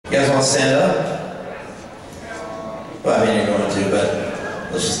You guys want to stand up? Well, I mean, you're going to, but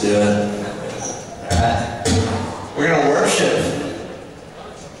let's just do it. Alright. We're going to worship.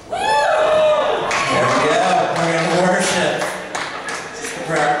 There we go. We're going to worship.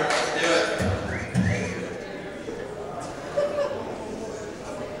 Let's do it.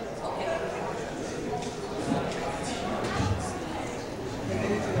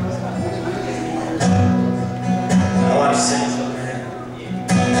 I want to sing something.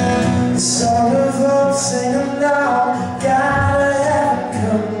 Song of love, sing them now. Gotta have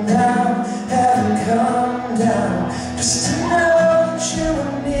come down, have come down. Just to know that you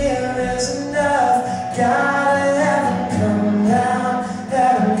were near is enough. Gotta have come down,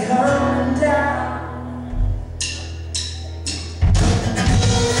 have come down.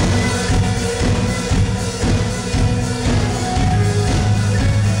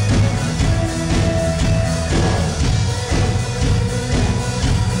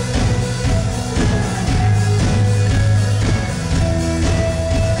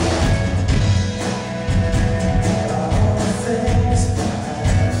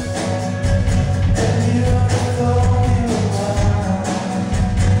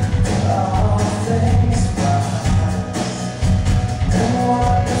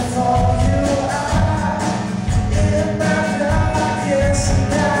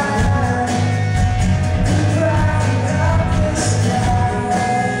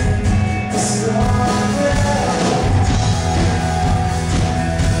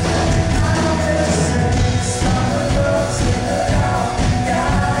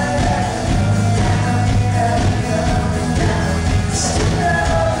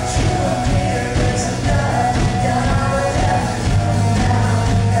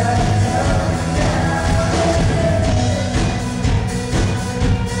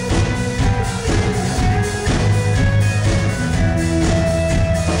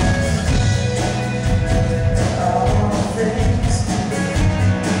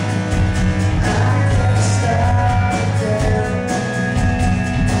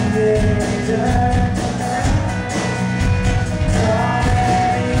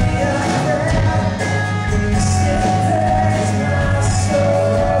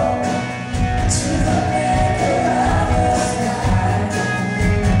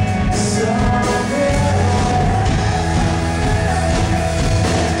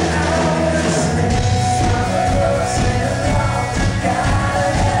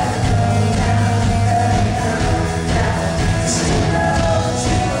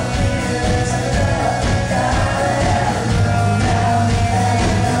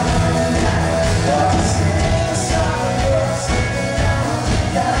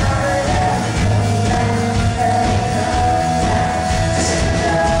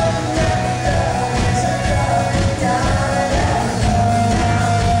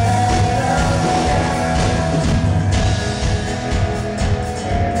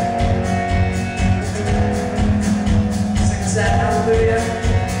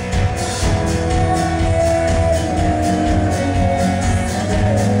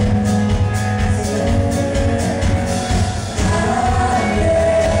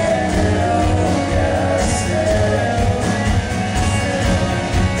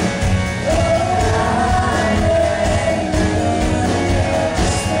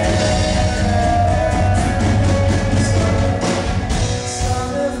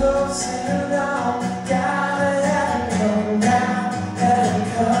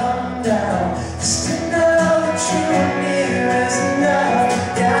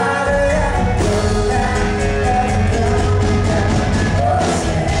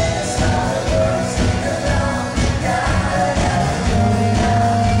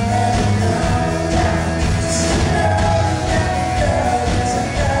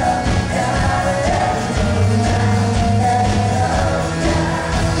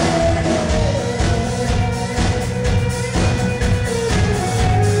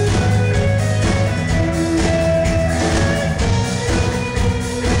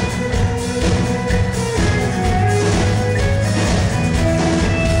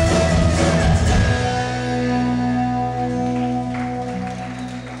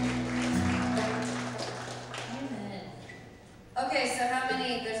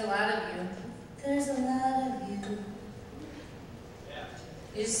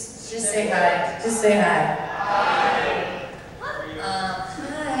 Just say hi. Just say hi. Hi.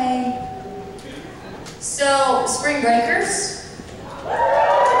 So, spring breakers.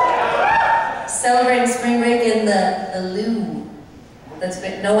 Celebrating spring break in the Lou.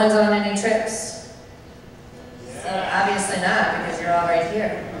 No one's on any trips. So obviously not, because you're all right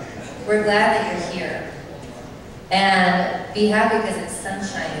here. We're glad that you're here. And be happy because it's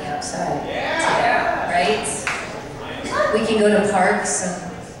sunshiny outside. Yeah. Right? We can go to parks and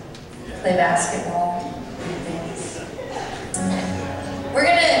play basketball and things. We're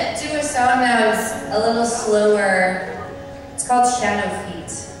gonna do a song now. It's a little slower. It's called Shadow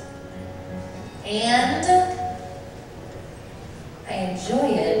Feet. And I enjoy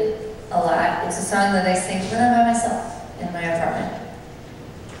it a lot. It's a song that I sing when I'm by myself in my apartment.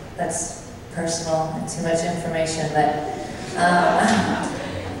 That's personal and too much information, but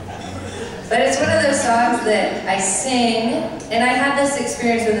it's one of those songs that I sing, and I had this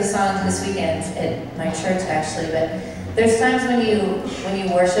experience with a song this weekend at my church actually, but there's times when you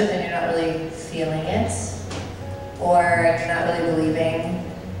worship and you're not really feeling it, or you're not really believing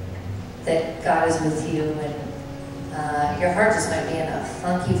that God is with you, and your heart just might be in a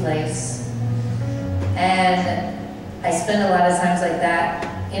funky place. And I spend a lot of times like that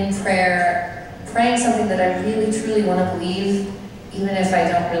in prayer, praying something that I really truly want to believe, even if I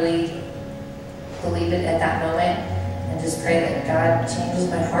don't really believe it at that moment, and just pray that God changes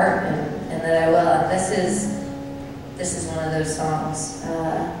my heart and that I will. And this is one of those songs.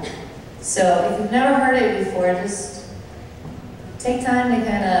 So if you've never heard it before, just take time to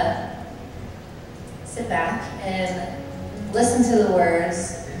kind of sit back and listen to the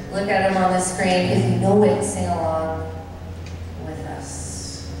words, look at them on the screen. If you know it, sing along with us.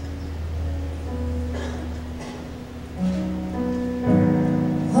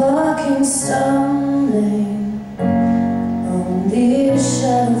 Walking stumbling on these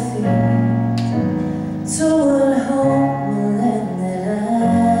shadow feet toward home, a land that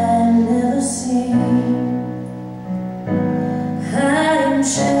I've never seen. I am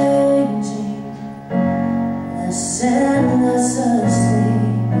changing, less and less asleep,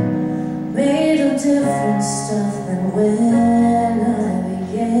 made of different stuff than when I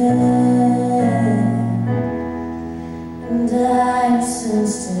began. And I've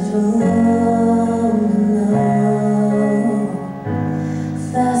sensed it all along.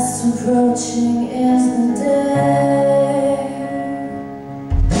 Fast approaching is the day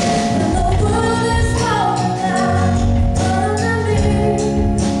when the world is falling out under me.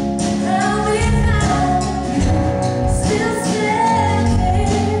 I'll be found still standing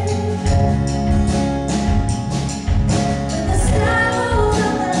when the sky moves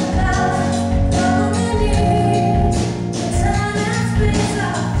up and clouds cover me. Time and space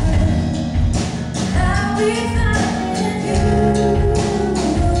are free.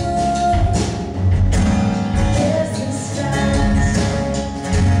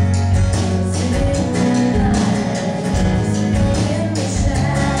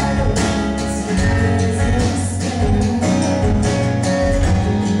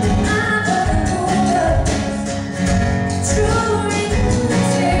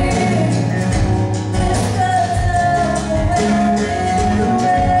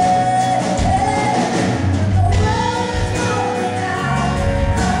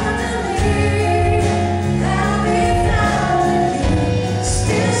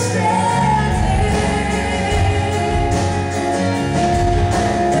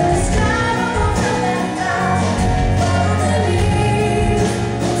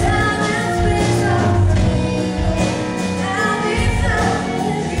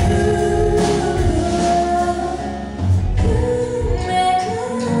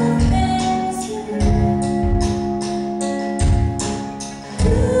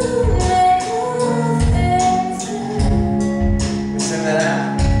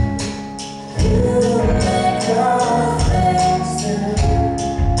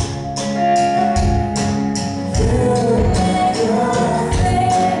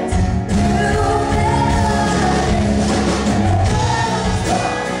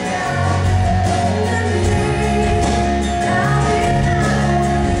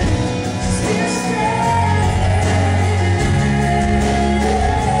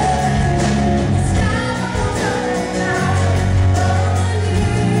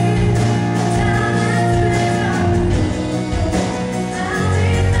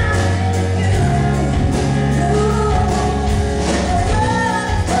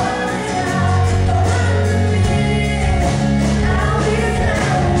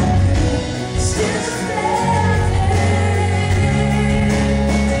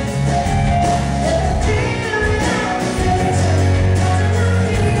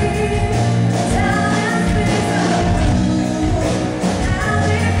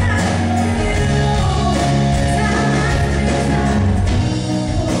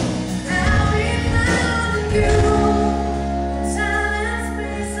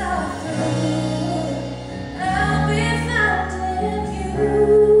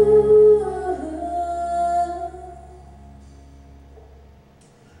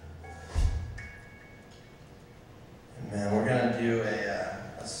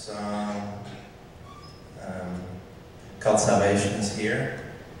 Salvation is Here.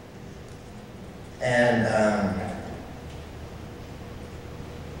 And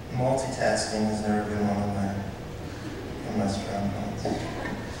multitasking has never been one of my strong points.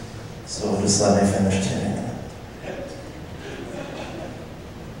 So just let me finish tuning it.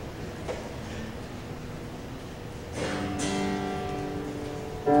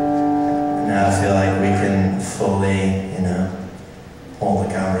 And now I feel like we can fully, hold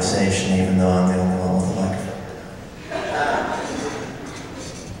the conversation even though I'm the only one with the microphone.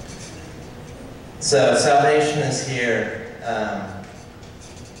 So salvation is here.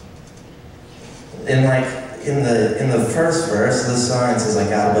 In the first verse of the song, it says, like,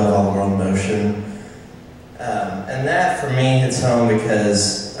 out above all world motion. And that for me hits home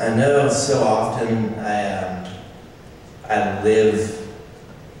because I know so often I live,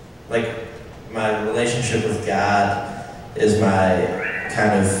 like, my relationship with God is my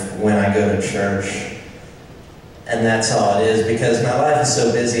kind of when I go to church. And that's all it is, because my life is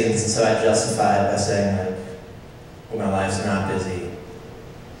so busy, and so I justify it by saying, like, when my life's not busy,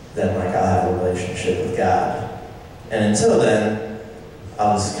 then, like, I'll have a relationship with God. And until then,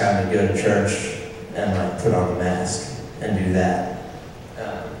 I'll just kind of go to church and, like, put on a mask and do that.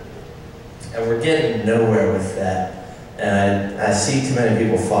 And we're getting nowhere with that. And I see too many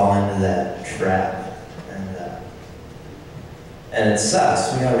people fall into that trap. And it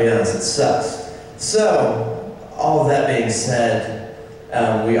sucks. We gotta be honest, it sucks. So, all of that being said,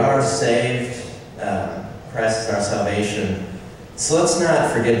 we are saved. Christ is our salvation. So let's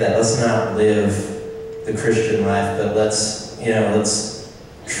not forget that. Let's not live the Christian life, but let's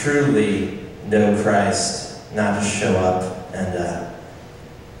truly know Christ, not just show up and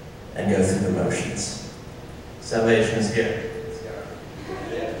go through the motions. Salvation is here.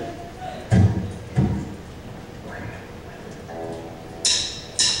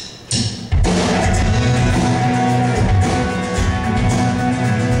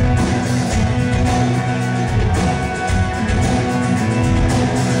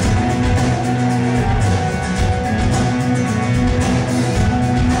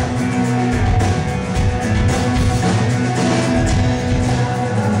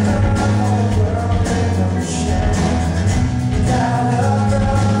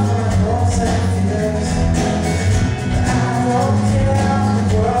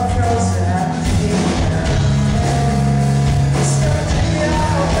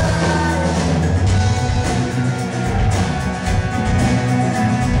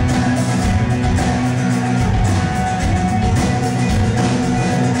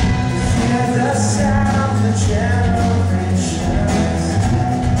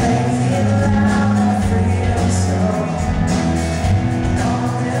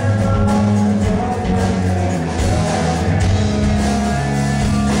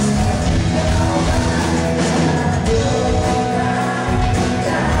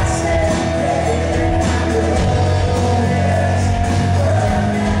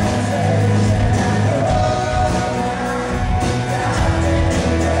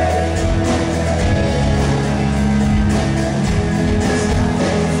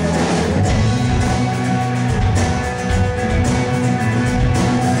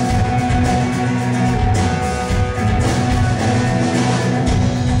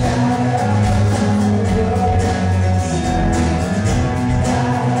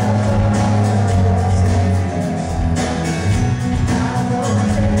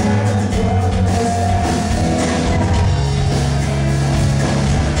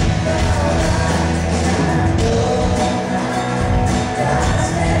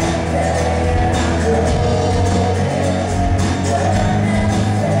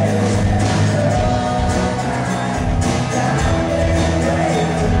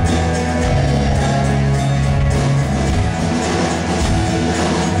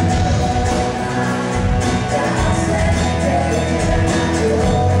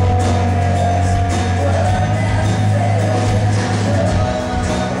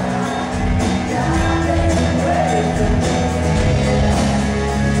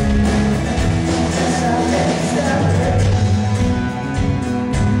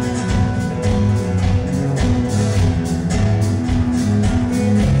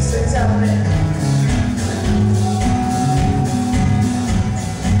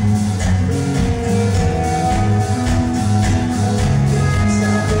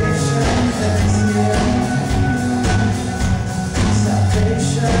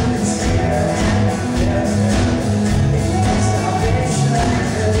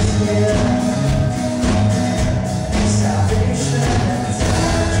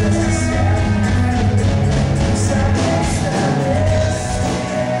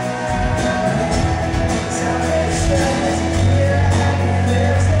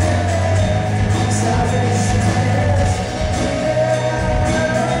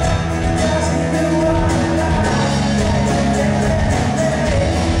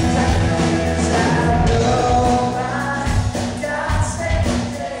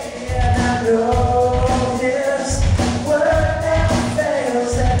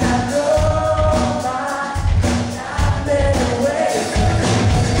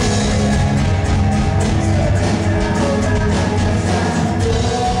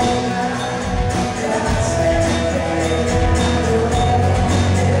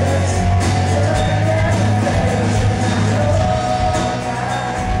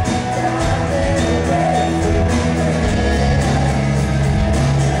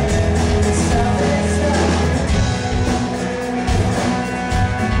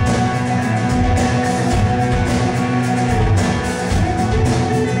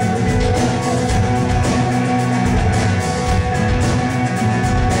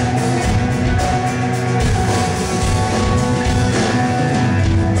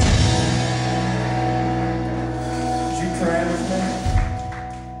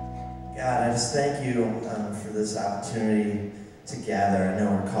 thank you for this opportunity to gather. I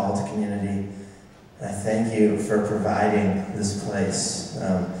know we're called to community. And I thank you for providing this place.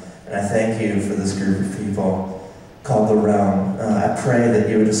 And I thank you for this group of people called The Realm. I pray that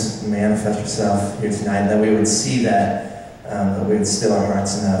you would just manifest yourself here tonight, that we would see that we would still our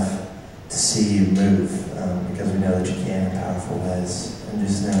hearts enough to see you move, because we know that you can in powerful ways. In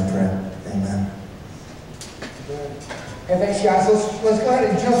Jesus' name I pray. Amen. Hey, thanks, guys. Let's go ahead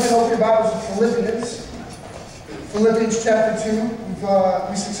and jump in. Open your Bibles to Philippians. Philippians chapter 2.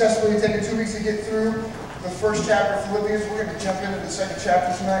 We successfully taken 2 weeks to get through the first chapter of Philippians. We're going to jump into the second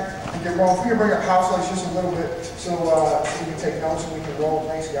chapter tonight and get rolling. If we can bring up house lights just a little bit so we can take notes and we can roll.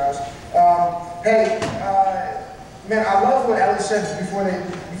 Thanks, guys. Man, I love what Ellie said before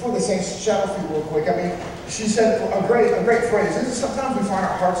they sang Shadow Feet real quick. I mean, she said a great phrase. Sometimes we find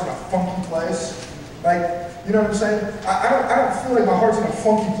our hearts in a funky place. Like, you know what I'm saying? I don't feel like my heart's in a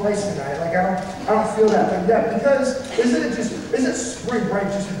funky place tonight. Like I don't feel that. But yeah, because isn't spring break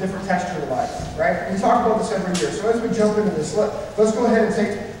just a different texture of life, right? We talk about this every year. So as we jump into this, let's go ahead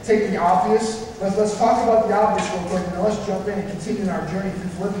and take the obvious. Let's talk about the obvious real quick, and then let's jump in and continue our journey through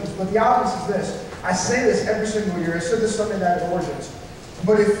Philippians. But the obvious is this. I say this every single year. I said this Sunday night at Origins.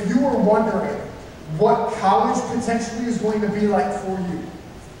 But if you were wondering what college potentially is going to be like for you,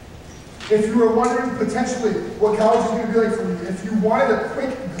 if you were wondering potentially what college is going to be like for you, if you wanted a quick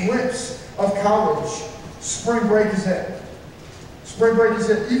glimpse of college, spring break is it. Spring break is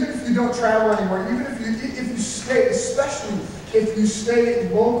it. Even if you don't travel anywhere, even if you stay, especially if you stay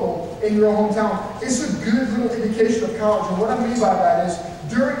local in your own hometown, it's a good little indication of college. And what I mean by that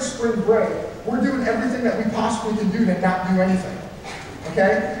is, during spring break, we're doing everything that we possibly can do to not do anything.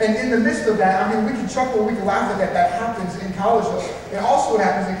 Okay? And in the midst of that, I mean, we can chuckle, we can laugh at that. That happens in college. And also what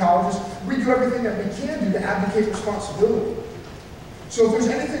happens in college is we do everything that we can do to advocate responsibility. So if there's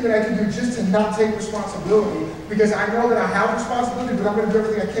anything that I can do just to not take responsibility, because I know that I have responsibility, but I'm going to do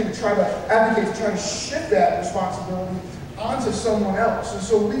everything I can to try to advocate, to try to shift that responsibility onto someone else. And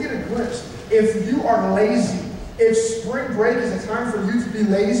so we get a glimpse. If you are lazy, if spring break is a time for you to be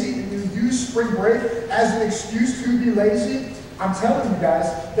lazy, and you use spring break as an excuse to be lazy, I'm telling you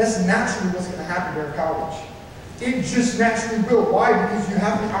guys, that's naturally what's going to happen during college. It just naturally will. Why? Because you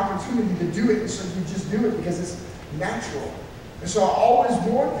have the opportunity to do it, and so you just do it because it's natural. And so I always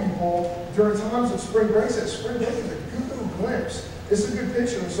warn people during times of spring break that spring break is a good little glimpse. It's a good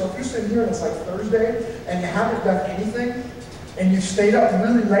picture. And so if you're sitting here and it's like Thursday and you haven't done anything, and you've stayed up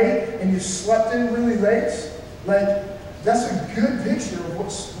really late and you slept in really late, like that's a good picture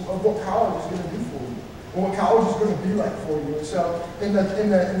of what college is going to do for you, or what college is going to be like for you. And so in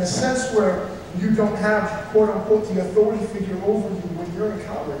the sense where you don't have, quote unquote, the authority figure over you when you're in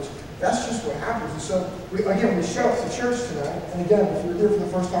college, that's just what happens. And so, we show up to church tonight. And again, if you're here for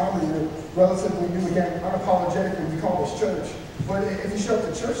the first time or you're relatively new, again, unapologetically, we call this church. But if you show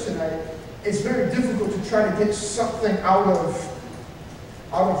up to church tonight, it's very difficult to try to get something out of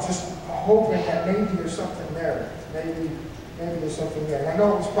just hoping that maybe there's something there. Maybe there's something there. And I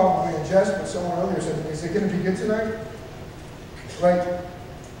know it was probably in jest, but someone earlier said, is it going to be good tonight? Like,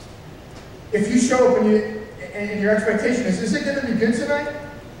 if you show up and your expectation is it going to be good tonight?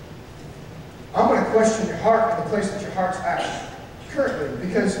 I'm going to question your heart and the place that your heart's at currently,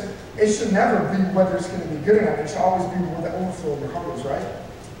 because it should never be whether it's going to be good or not. It should always be where the overflow of your heart is, right?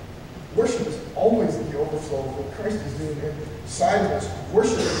 Worship is always the overflow of what Christ is doing inside of us.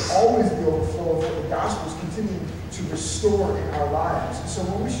 Worship is always the overflow of what the gospel is continuing to restore in our lives. And so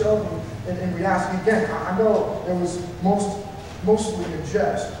when we show up and we ask, again, I know it was mostly in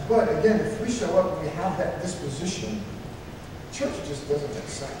jest, but again, if we show up and we have that disposition, church just doesn't make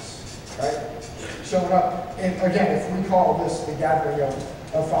sense. Right? Showing up, and again, if we call this the gathering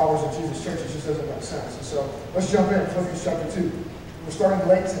of followers of Jesus Church, it just doesn't make sense. And so let's jump in Philippians chapter 2. We're starting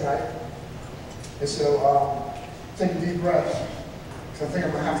late tonight, and so take a deep breath, because I think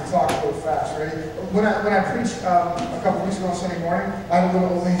I'm going to have to talk a little fast. Ready? When I preached a couple weeks ago on Sunday morning, I had a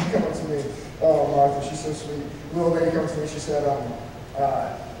little old lady come up to me. Oh, Martha, she's so sweet. A little lady comes to me. She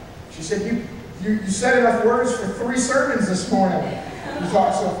said, you said enough words for 3 sermons this morning. You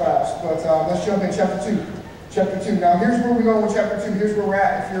talk so fast, but let's jump in chapter 2. Chapter 2. Now here's where we're going with chapter 2. Here's where we're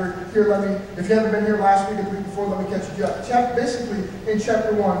at. If you're here, if you haven't been here last week or the week before, let me catch you up. Basically, in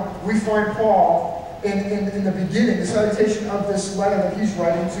chapter 1, we find Paul in the beginning, the salutation of this letter that he's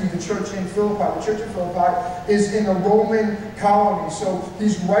writing to the church in Philippi. The church in Philippi is in a Roman colony, so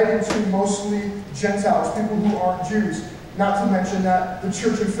he's writing to mostly Gentiles, people who aren't Jews. Not to mention that the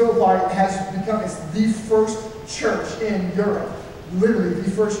church in Philippi has become the first church in Europe. Literally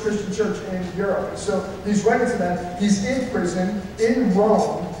the first Christian church in Europe. So he's writing to them. He's in prison in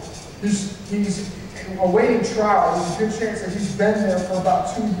Rome. He's awaiting trial. There's a good chance that he's been there for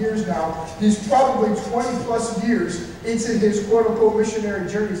about 2 years now. He's probably 20 plus years into his quote-unquote missionary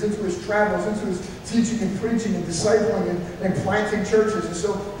journeys, into his travels, into his teaching and preaching and discipling and planting churches. And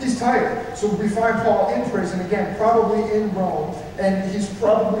so he's tired. So we find Paul in prison, again, probably in Rome, and he's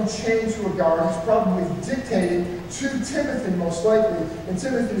probably chained to a guard. He's probably dictating to Timothy, most likely. And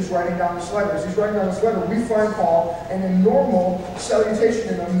Timothy is writing down this letter. As he's writing down this letter, we find Paul, and in normal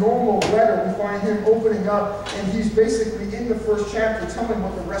salutation, in a normal letter, we find him opening up, and he's basically in the first chapter telling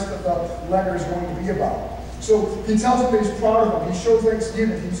what the rest of the letter is going to be about. So he tells them that he's proud of them. He shows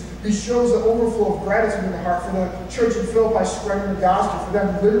thanksgiving. He shows the overflow of gratitude in the heart for the church in Philippi spreading the gospel, for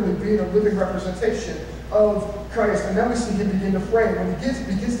them literally being a living representation of Christ. And then we see him begin to pray. When he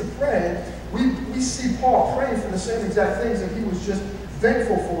begins to pray, we see Paul praying for the same exact things that he was just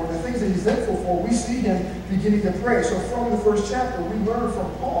thankful for. The things that he's thankful for, we see him beginning to pray. So from the first chapter, we learn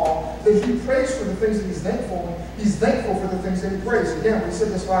from Paul that he prays for the things that he's thankful for. He's thankful for the things that he prays. Again, we said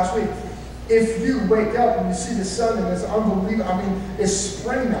this last week. If you wake up and you see the sun and it's unbelievable, it's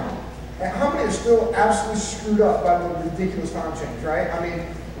spring now. And how many are still absolutely screwed up by the ridiculous time change, right?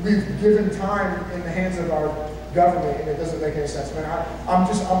 We've given time in the hands of our government and it doesn't make any sense. I'm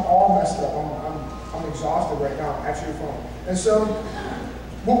all messed up. I'm exhausted right now. Answer your phone. And so,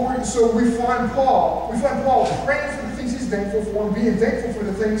 we find Paul praying for the things he's thankful for and being thankful for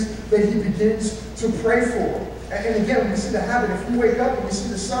the things that he begins to pray for. And again, we see the habit. If we wake up and we see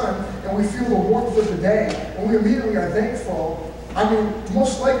the sun and we feel the warmth of the day and we immediately are thankful,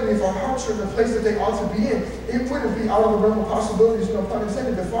 most likely if our hearts are in the place that they ought to be in, it wouldn't be out of the realm of possibilities, no pun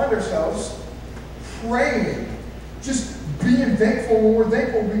intended, to find ourselves praying. Just being thankful. When we're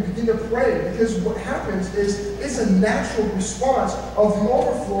thankful, we begin to pray, because what happens is it's a natural response of the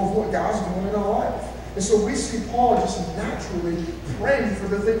overflow of what God's doing in our life. And so we see Paul just naturally praying for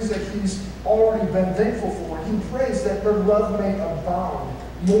the things that he's already been thankful for. He prays that their love may abound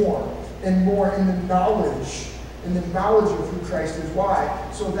more and more in the knowledge of who Christ is. Why?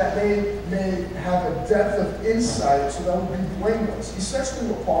 So that they may have a depth of insight, so that will be blameless.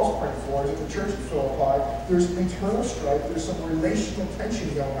 Essentially what Paul's praying for is at the church of Philippi, there's internal strife, there's some relational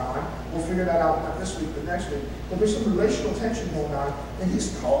tension going on. We'll figure that out not this week, but next week. But there's some relational tension going on, and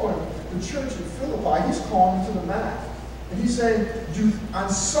he's calling the church in Philippi, he's calling them to the mat. And he's saying, on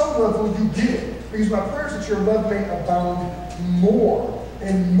some level, you get it. Because my prayer is that your love may abound more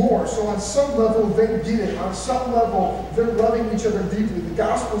and more. So on some level, they get it. On some level, they're loving each other deeply. The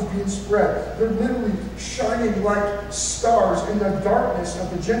gospel's being spread. They're literally shining like stars in the darkness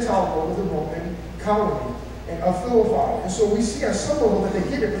of the Gentile world of the Roman colony and of Philippi. And so we see on some level that they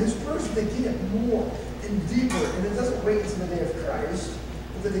get it, but his prayer is that they get it more and deeper. And it doesn't wait until the day of Christ,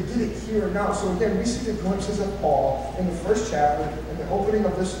 but that they get it here and now. So again, we see the glimpses of Paul in the first chapter, in the opening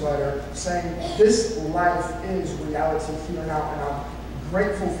of this letter, saying this life is reality here and now, and I'm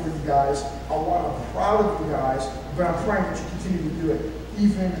grateful for you guys. I'm proud of you guys, but I'm praying that you continue to do it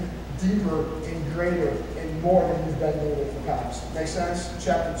even deeper and greater and more than you've been doing in the past. Make sense?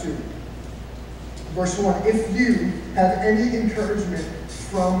 Chapter 2. Verse 1. If you have any encouragement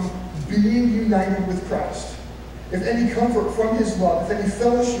from being united with Christ, if any comfort from his love, if any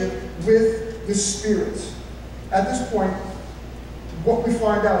fellowship with the Spirit. At this point, what we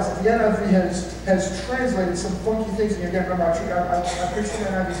find out is that the NIV has translated some funky things. And again, remember, I preached the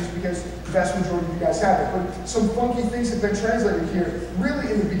NIV just because the vast majority of you guys have it. But some funky things have been translated here. Really,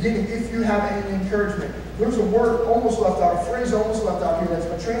 in the beginning, if you have any encouragement. There's a word almost left out, a phrase almost left out here that's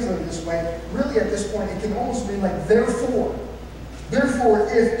been translated this way. Really, at this point, it can almost mean like, therefore. Therefore,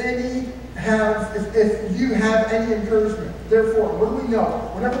 if you have any encouragement. Therefore, what do we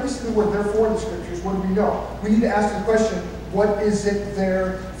know? Whenever we see the word therefore in the scriptures, what do we know? We need to ask the question, what is it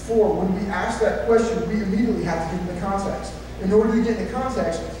there for? When we ask that question, we immediately have to get in the context. In order to get in the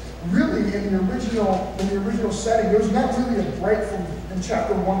context, really in the original setting, there's not really a break from in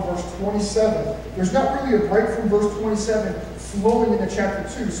chapter 1, verse 27. There's not really a break from verse 27 flowing into chapter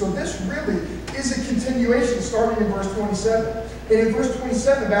 2. So this really is a continuation starting in verse 27. And in verse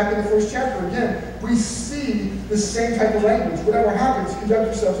 27, back in the first chapter, again, we see the same type of language. Whatever happens, conduct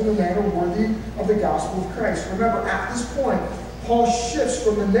yourselves in a manner worthy of the gospel of Christ. Remember, at this point, Paul shifts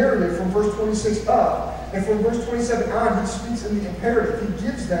from the narrative from verse 26 up. And from verse 27 on, he speaks in the imperative. He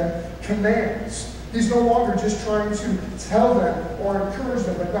gives them commands. He's no longer just trying to tell them or encourage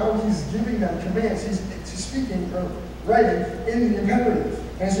them, but now he's giving them commands. He's speaking or writing in the imperative.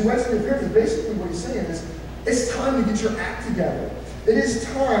 And as he writes in the imperative, basically what he's saying is, it's time to get your act together. It is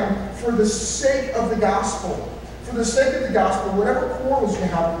time, for the sake of the gospel, whatever quarrels you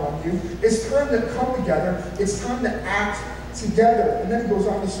have among you, it's time to come together. It's time to act together. And then he goes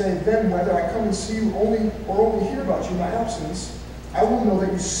on to say, then whether I come and see you only or only hear about you in my absence, I will know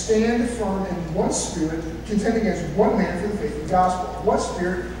that you stand firm in one spirit, contending as one man for the faith of the gospel. One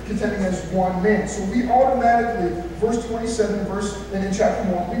spirit, contending as one man. So we automatically, verse 27, and in chapter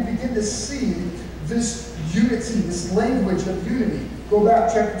 1, we begin to see this unity, this language of unity. Go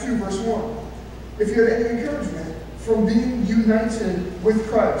back, chapter 2, verse 1. If you have any encouragement from being united with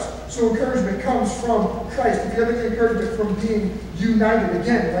Christ. So encouragement comes from Christ. If you have any encouragement from being united,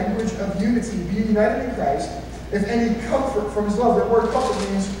 again, language of unity, being united in Christ. If any comfort from his love, that word comfort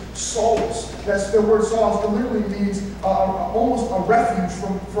means solace. That's the word solace. It literally means almost a refuge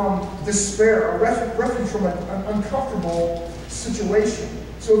from despair, a refuge from an uncomfortable situation.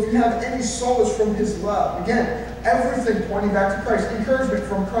 So if you have any solace from his love, again, everything pointing back to Christ, encouragement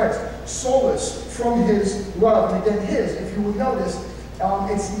from Christ, solace from his love. And again, his, if you would notice,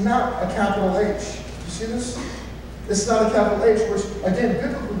 it's not a capital H. You see this? It's not a capital H, which, again,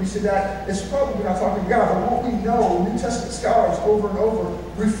 biblically we see that it's probably not talking to God, but what we know, New Testament scholars over and over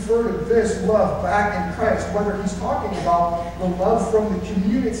refer to this love back in Christ, whether he's talking about the love from the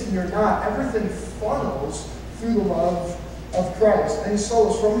community or not. Everything funnels through the love of Christ. Any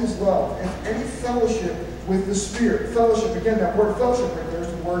solace from his love, and any fellowship with the Spirit. Fellowship, again, that word fellowship right there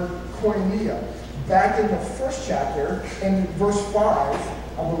is the word koinonia. Back in the first chapter, in verse 5,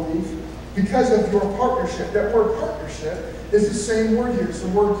 I believe, because of your partnership. That word partnership is the same word here. It's the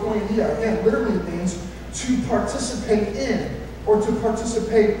word koinonia. Again, literally means to participate in or to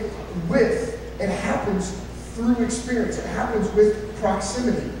participate with. It happens through experience. It happens with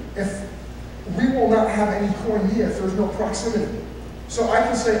proximity. If we will not have any koinonia if there's no proximity. So I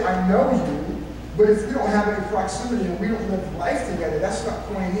can say, I know you, but if we don't have any proximity and we don't live life together, that's not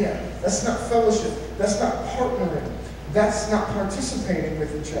koinonia. That's not fellowship. That's not partnering. That's not participating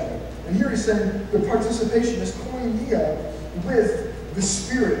with each other. And here he's saying the participation is koinonia with the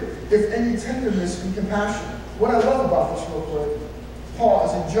Spirit, if any tenderness and compassion. What I love about this real quick, Paul,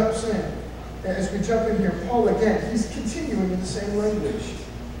 as he jumps in, as we jump in here, Paul again, he's continuing in the same language.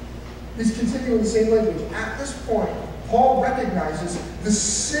 He's continuing the same language. At this point, Paul recognizes the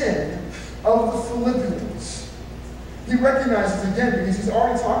sin of the Philippians. He recognizes again, because he's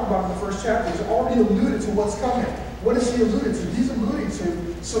already talked about in the first chapter, he's already alluded to what's coming. What is he alluding to? He's alluding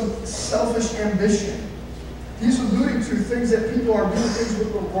to some selfish ambition. He's alluding to things that people are doing things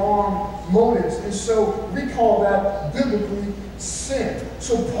with the wrong motives. And so we call that biblically sin.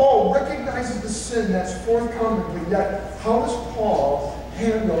 So Paul recognizes the sin that's forthcoming, but yet how does Paul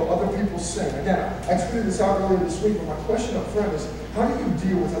handle other people's sin? Again, I tweeted this out earlier this week, but my question up front is, how do you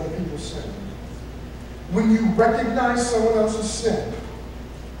deal with other people's sin? When you recognize someone else's sin,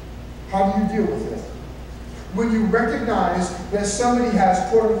 how do you deal with it? When you recognize that somebody has,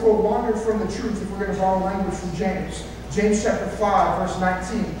 quote unquote, wandered from the truth, if we're going to borrow language from James. James chapter 5, verse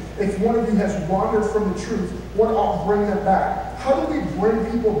 19. If one of you has wandered from the truth, what ought to bring them back? How do we bring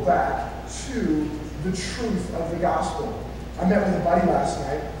people back to the truth of the gospel? I met with a buddy last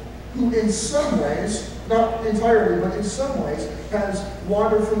night who in some ways, not entirely, but in some ways, has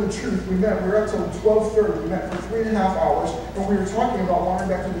wandered from the truth. We were up till 12:30. We met for 3.5 hours, and we were talking about wandering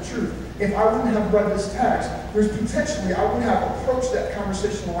back to the truth. If I wouldn't have read this text, there's potentially, I would have approached that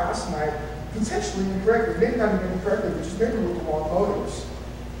conversation last night, potentially incorrectly, maybe not even incorrectly, but just maybe with the wrong motives.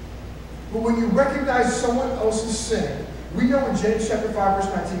 But when you recognize someone else's sin, we know in James chapter 5,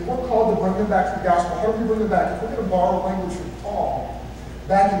 verse 19, we're called to bring them back to the gospel. How do we bring them back? If we're going to borrow language from Paul,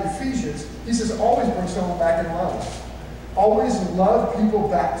 back in Ephesians, he says, always bring someone back in love. Always love people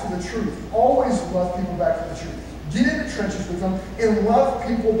back to the truth. Always love people back to the truth. Get in the trenches with them and love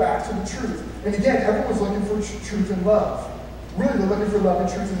people back to the truth. And again, everyone's looking for truth and love. Really, they're looking for love and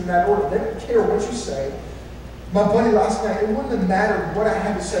truth in that order. They don't care what you say. My buddy last night, it wouldn't have mattered what I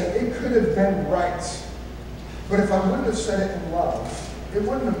had to say. It could have been right. But if I wouldn't have said it in love, it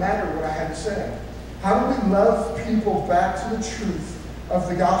wouldn't have mattered what I had to say. How do we love people back to the truth of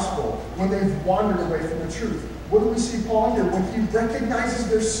the gospel when they've wandered away from the truth? What do we see Paul here? When he recognizes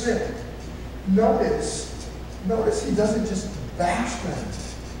their sin, notice he doesn't just bash them,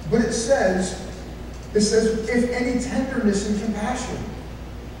 but it says, if any tenderness and compassion.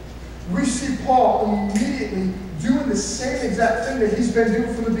 We see Paul immediately doing the same exact thing that he's been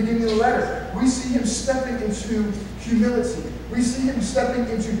doing from the beginning of the letter. We see him stepping into humility. We see him stepping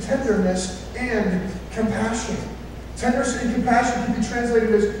into tenderness and compassion. Tenderness and compassion can be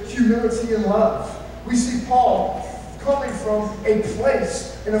translated as humility and love. We see Paul coming from a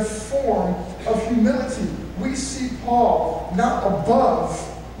place and a form of humility. We see Paul not above.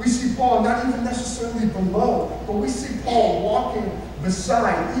 We see Paul not even necessarily below, but we see Paul walking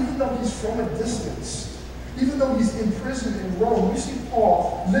beside, even though he's from a distance. Even though he's in prison in Rome, we see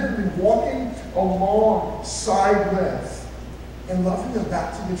Paul literally walking alongside with and loving them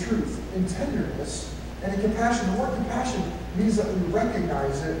back to the truth in tenderness and in compassion. The word compassion means that we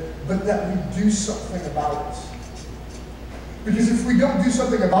recognize it, but that we do something about it. Because if we don't do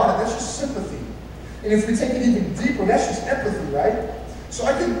something about it, that's just sympathy. And if we take it even deeper, that's just empathy, right? So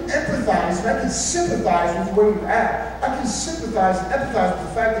I can empathize and I can sympathize with where you're at. I can sympathize and empathize with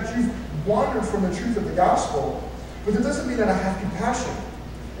the fact that you've wandered from the truth of the gospel. But that doesn't mean that I have compassion.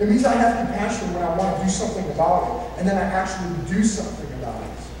 It means I have compassion when I want to do something about it, and then I actually do something about it.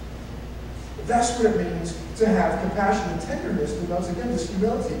 That's what it means to have compassion. And tenderness denotes, again, this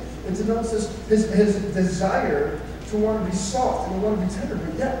humility. It denotes his desire to want to be soft and to want to be tender,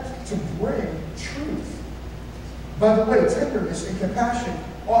 but yet to bring truth. By the way, tenderness and compassion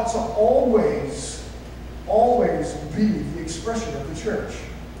ought to always be the expression of the church.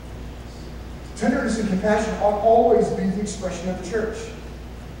 Tenderness and compassion ought always be the expression of the church.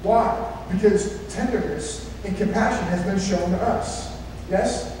 Why? Because tenderness and compassion has been shown to us.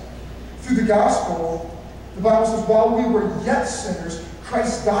 Yes? Through the gospel, the Bible says, while we were yet sinners,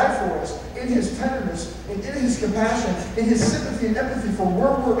 Christ died for us. In his tenderness and in his compassion, in his sympathy and empathy for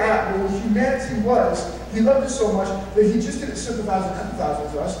where we're at, where humanity was, he loved us so much that he just didn't sympathize and empathize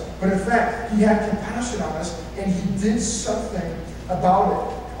with us, but in fact, he had compassion on us and he did something about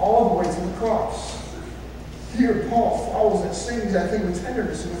it all the way to the cross. Here, Paul follows that same exact thing with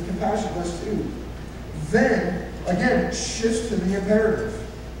tenderness and with compassion, verse 2. Then, again, shifts to the imperative.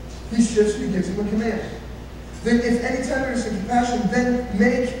 He shifts and he gives him a command. Then if any tenderness and compassion, then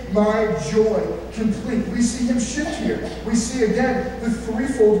make my joy complete. We see him shift here. We see again the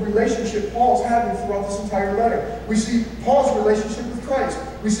threefold relationship Paul's having throughout this entire letter. We see Paul's relationship with Christ.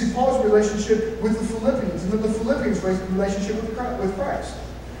 We see Paul's relationship with the Philippians, and then the Philippians' relationship with Christ.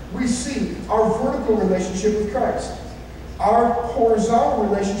 We see our vertical relationship with Christ. Our horizontal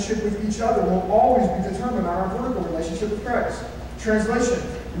relationship with each other will always be determined on our vertical relationship with Christ. Translation: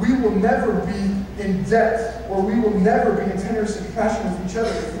 we will never be in debt, or we will never be in tenderness and compassion with each other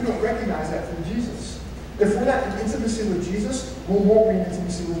if we don't recognize that from Jesus. If we're not in intimacy with Jesus, we won't be in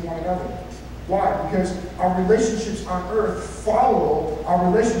intimacy with one another. Why? Because our relationships on earth follow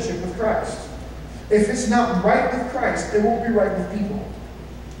our relationship with Christ. If it's not right with Christ, it won't be right with people.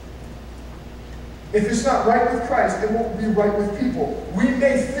 If it's not right with Christ, it won't be right with people. We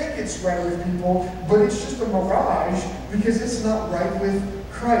may think it's right with people, but it's just a mirage because it's not right with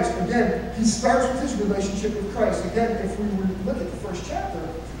Christ. Again, he starts with his relationship with Christ. Again, if we were to look at the first chapter,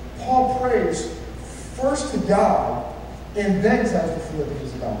 Paul prays first to God and then tells the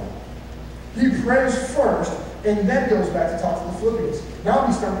Philippians about it. He prays first and then goes back to talk to the Philippians. Now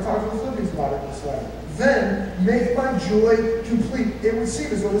he's starting to talk to the Philippians about it in this letter. Then make my joy complete. It would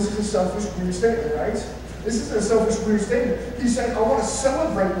seem as though this is a selfish, weird statement, right? This isn't a selfish, weird statement. He's saying, I want to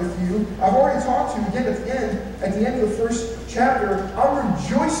celebrate with you. I've already talked to you again at the end of the first chapter. I'm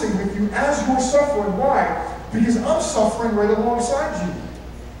rejoicing with you as you're suffering. Why? Because I'm suffering right alongside you.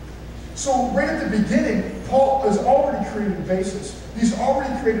 So right at the beginning, Paul has already created a basis. He's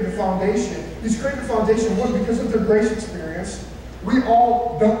already created a foundation. He's created a foundation, one, because of their grace experience. We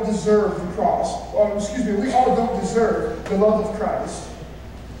all don't deserve the cross. We all don't deserve the love of Christ.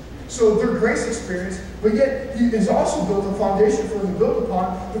 So their grace experience, but yet he has also built a foundation for them to build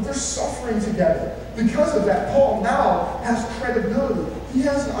upon, that they're suffering together. Because of that, Paul now has credibility. He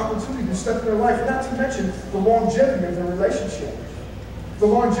has an opportunity to step in their life, not to mention the longevity of their relationship. The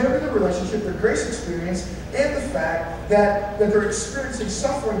longevity of the relationship, their grace experience, and the fact that they're experiencing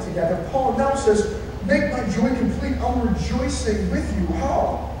suffering together. Paul now says, make my joy complete. I'm rejoicing with you.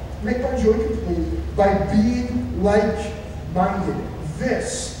 How? Make my joy complete by being like-minded.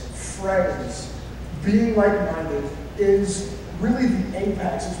 This phrase, being like-minded, is really the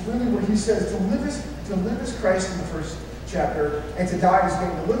apex. It's really where he says to live as Christ in the first chapter, and to die as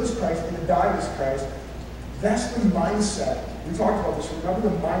gain. To live as Christ and to die as Christ. That's the mindset. We talked about this. Remember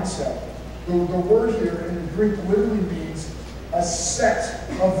the mindset. The word here in the Greek literally means a set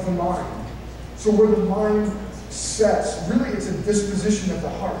of the mind. So where the mind sets, really it's a disposition of the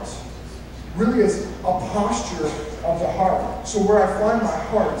heart. Really it's a posture of the heart. So where I find my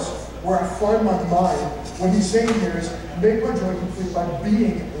heart, where I find my mind, what he's saying here is, make my joy complete by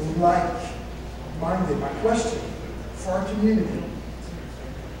being like-minded. My question for our community,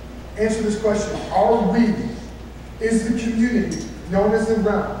 answer this question. Is the community known as the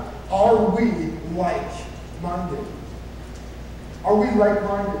realm, are we like-minded? Are we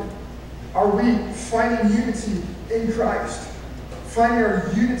like-minded? Are we finding unity in Christ? Finding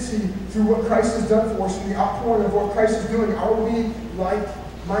our unity through what Christ has done for us and the outpouring of what Christ is doing. Are we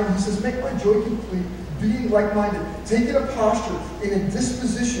like-minded? He says, make my joy complete being like-minded, taking a posture in a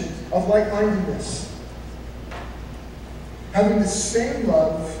disposition of like-mindedness. Having the same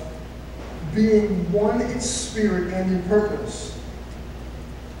love, being one in spirit and in purpose.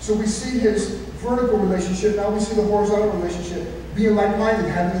 So we see his vertical relationship, now we see the horizontal relationship. Being like-minded,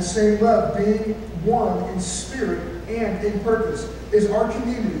 having the same love, being one in spirit and in purpose. Is our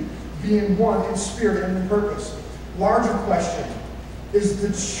community being one in spirit and in purpose? Larger question, is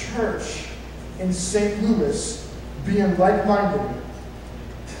the church in St. Louis being like-minded,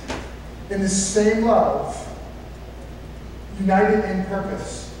 in the same love, united in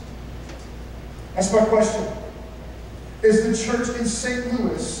purpose? That's my question. Is the church in St.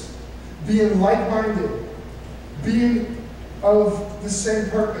 Louis being like-minded, being of the same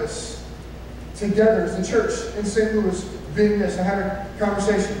purpose, together? Is the church in St. Louis being this? I had a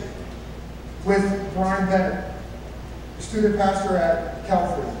conversation with Brian Bennett, student pastor at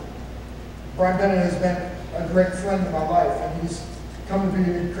Calvary. Brian Bennett has been a great friend in my life, and he's come to be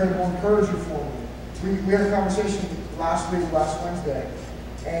an incredible encourager for me. We had a conversation last Wednesday,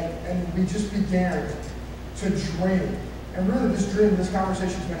 and we just began to dream. And really this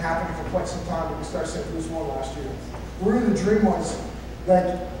conversation's been happening for quite some time, but we started St. Louis 1 last year. Really the dream was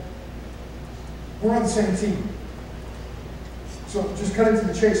that we're on the same team. So just cutting to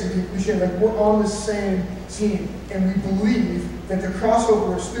the chase and be cliche, like we're on the same team, and we believe that the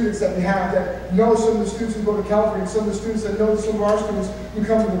crossover of students that we have, that know some of the students who go to Calvary and some of the students that know some of our students who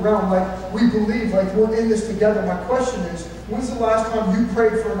come to the realm, like we believe like we're in this together. My question is, when's the last time you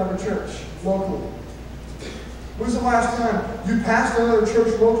prayed for another church locally? When's the last time you passed another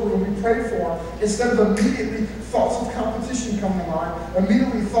church locally and we prayed for them, instead of immediately thoughts of competition coming to mind,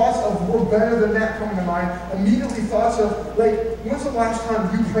 immediately thoughts of we're better than that coming to mind, immediately thoughts of, like, when's the last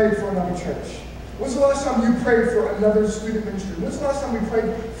time you prayed for another church? When's the last time you prayed for another student ministry? When's the last time we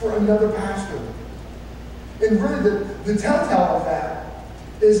prayed for another pastor? And really the telltale of that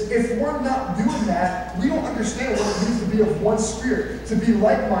is if we're not doing that, we don't understand what it means to be of one spirit, to be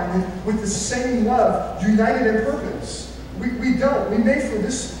like-minded with the same love, united in purpose. We don't. We made for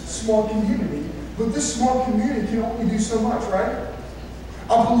this small community, but this small community can only do so much, right?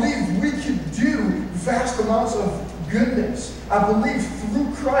 I believe we can do vast amounts of goodness. I believe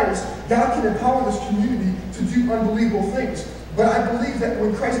through Christ, God can empower this community to do unbelievable things. But I believe that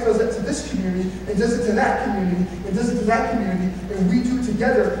when Christ does that to this community, and does it to that community, and does it to that community, and we do it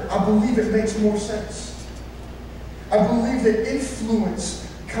together, I believe it makes more sense. I believe that influence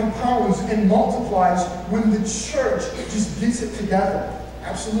compounds and multiplies when the church just gets it together.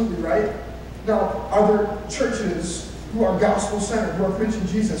 Absolutely, right? Now, are there churches who are gospel-centered, who are preaching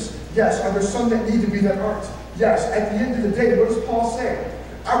Jesus? Yes. Are there some that need to be that aren't? Yes. At the end of the day, what does Paul say?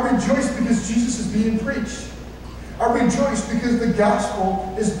 I rejoice because Jesus is being preached. I rejoice because the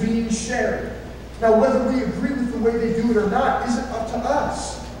gospel is being shared. Now, whether we agree with the way they do it or not isn't up to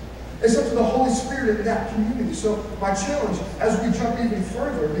us. It's up to the Holy Spirit in that community. So my challenge, as we jump even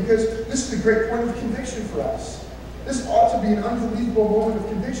further, because this is a great point of conviction for us. This ought to be an unbelievable moment of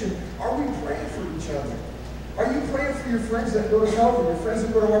conviction. Are we praying for each other? Are you praying for your friends that go to Calvary, your friends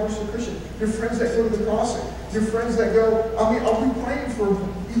that go to Harvest Christian, your friends that go to the Crossing, your friends that go, are we praying for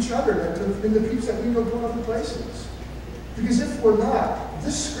each other and the people that we know go other places? Because if we're not,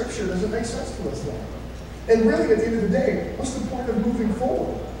 this scripture doesn't make sense to us then. And really, at the end of the day, what's the point of moving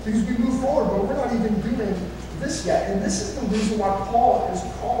forward? Because we move forward, but we're not even doing this yet. And this is the reason why Paul is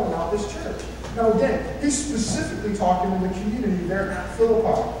calling out this church. Now again, he's specifically talking to the community there at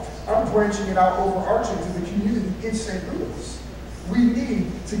Philippi. I'm branching it out overarching to the community in St. Louis. We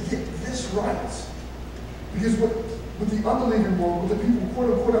need to get this right. Because with the unbelieving world, with the people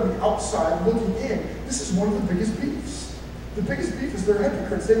quote-unquote on the outside looking in, this is one of the biggest beefs. The biggest beef is they're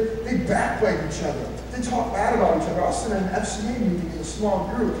hypocrites. They backbite each other. They talk bad about each other. I was sitting in an FCA meeting in a small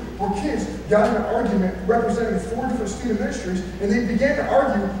group where kids got in an argument representing 4 different student ministries, and they began to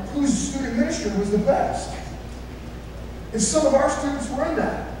argue whose student ministry was the best. And some of our students were in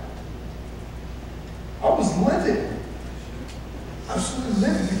that. I was livid. Absolutely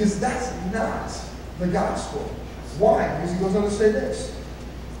livid, because that's not the gospel. Why? Because he goes on to say this.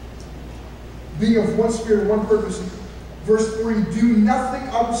 Being of one spirit, one purpose. Verse 3, do nothing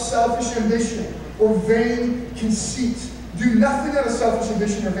out of selfish ambition or vain conceit. Do nothing out of selfish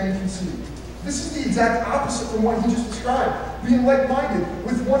ambition or vain conceit. This is the exact opposite from what he just described. Being like-minded,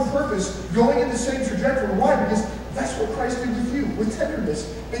 with one purpose, going in the same trajectory. Why? Because that's what Christ did with you, with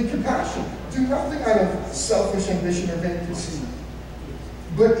tenderness and compassion. Do nothing out of selfish ambition or vain conceit.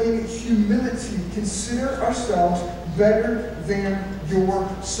 But in humility, consider ourselves better than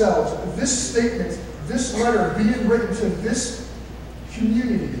yourselves. This statement, this letter being written to this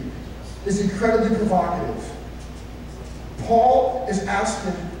community is incredibly provocative. Paul is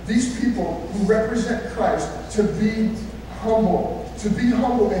asking these people who represent Christ to be humble. To be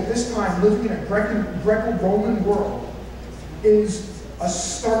humble at this time, living in a Greco-Roman world, is a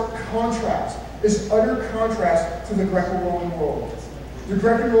stark contrast, is utter contrast to the Greco-Roman world. The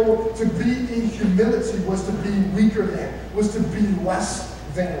Greco-Roman, to be in humility was to be weaker than, was to be less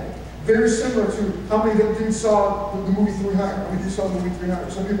than. Very similar to how many of you saw the movie 300. I mean, you saw the movie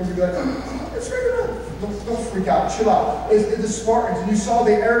 300. Some people would be like, oh, it's 300. Don't freak out. Chill out. It's the Spartans, and you saw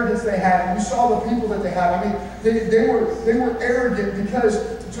the arrogance they had, and you saw the people that they had. I mean, they were arrogant because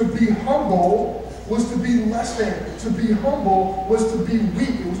to be humble was to be less than. To be humble was to be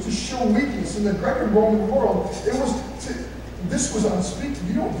weak. It was to show weakness. In the Greco-Roman world, this was unspeakable.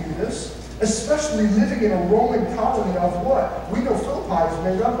 You don't do this. Especially living in a Roman colony of what? We know Philippi is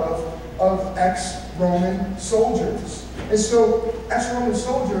made up of ex-Roman soldiers. And so ex-Roman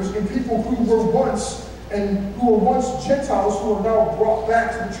soldiers and people who were once Gentiles who are now brought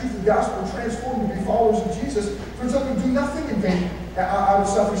back to the truth of the gospel, transformed to be followers of Jesus, for them to do nothing in vain out of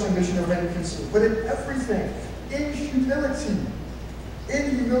selfish ambition or vain conceit, but in everything, in humility,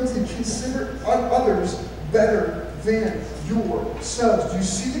 consider others better than yourselves. Do you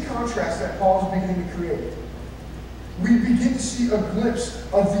see the contrast that Paul is beginning to create? We begin to see a glimpse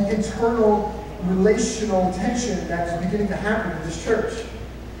of the internal relational tension that is beginning to happen in this church.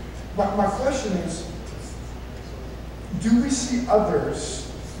 But my question is, do we see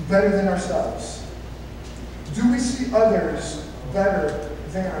others better than ourselves? Do we see others better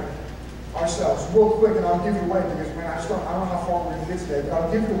than ourselves? Real quick, and I'll give it away because I don't know how far we're going to get today, but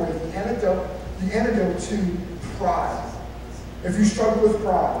I'll give it away. The antidote to pride. If you struggle with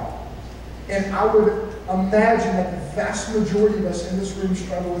pride, and I would imagine that the vast majority of us in this room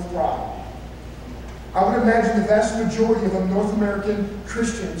struggle with pride. I would imagine the vast majority of North American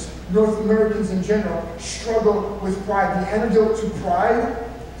Christians, North Americans in general, struggle with pride. The antidote to pride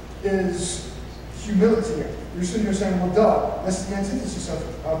is humility. You're sitting here saying, well, duh, that's the antithesis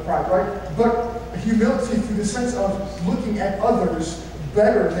of pride, right? But humility through the sense of looking at others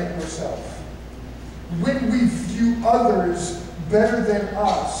better than yourself. When we view others better than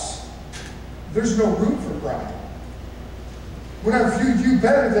us, there's no room for pride. When I view you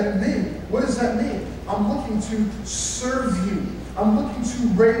better than me, what does that mean? I'm looking to serve you. I'm looking to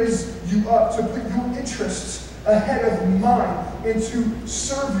raise you up, to put your interests ahead of mine, and to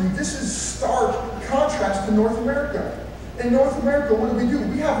serve you. This is stark contrast to North America. In North America, what do?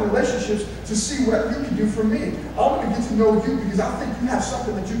 We have relationships to see what you can do for me. I want to get to know you because I think you have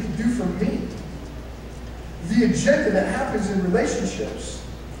something that you can do for me. The agenda that happens in relationships,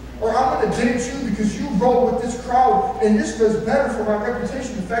 or I'm going to date you because you roll with this crowd and this does better for my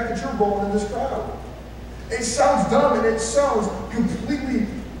reputation, the fact that you're rolling in this crowd. It sounds dumb and it sounds completely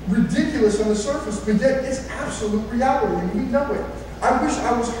ridiculous on the surface, but yet it's absolute reality and we know it. I wish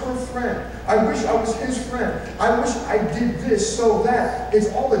I was her friend. I wish I was his friend. I wish I did this so that. It's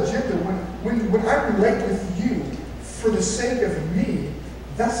all agenda. When I relate with you for the sake of me,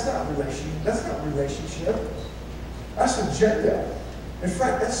 that's not relationship. That's agenda. In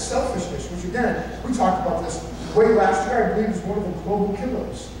fact, that's selfishness, which again, we talked about this way last year. I believe is one of the global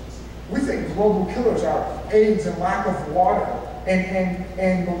killers. We think global killers are AIDS and lack of water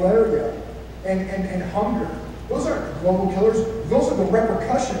and malaria and hunger. Those aren't global killers. Those are the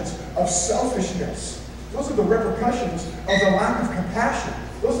repercussions of selfishness. Those are the repercussions of the lack of compassion.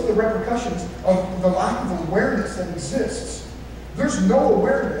 Those are the repercussions of the lack of awareness that exists. There's no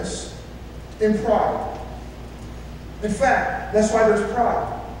awareness in pride. In fact, that's why there's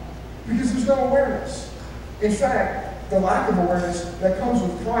pride. Because there's no awareness. In fact, the lack of awareness that comes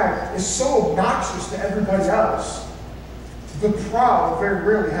with pride is so obnoxious to everybody else. The proud very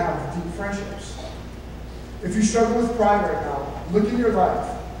rarely have deep friendships. If you struggle with pride right now, look in your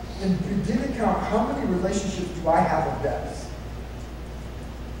life and begin to count how many relationships do I have of depth.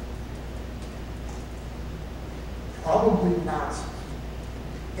 Probably not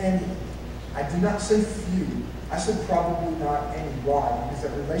any. I did not say few. I said probably not any. Why? Because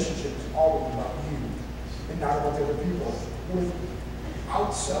that relationship is all about you and not about the other people.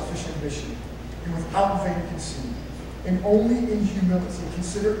 Without selfish ambition and without vain conceit, and only in humility,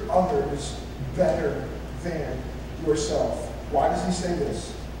 consider others better than yourself. Why does he say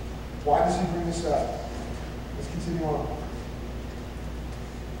this? Why does he bring this up? Let's continue on.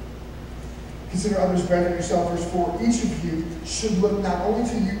 Consider others better than yourself. Verse 4, each of you should look not only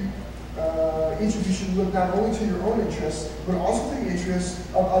to you, each of you should look not only to your own interests, but also to the interests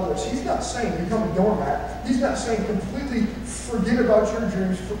of others. He's not saying become a doormat. He's not saying completely forget about your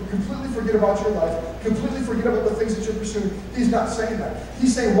dreams, completely forget about your life, completely forget about the things that you're pursuing. He's not saying that.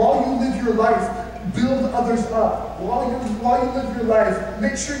 He's saying while you live your life, build others up. While you live your life,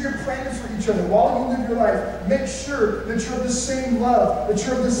 make sure you're praying for each other. While you live your life, make sure that you're of the same love, that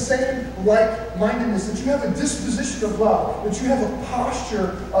you're of the same like-mindedness, that you have a disposition of love, that you have a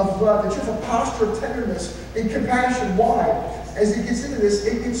posture of love, that you have a posture of tenderness and compassion. Why? As he gets into this,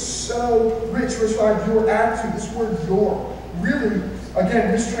 it gets so rich. Verse 5, your attitude, this word your, really,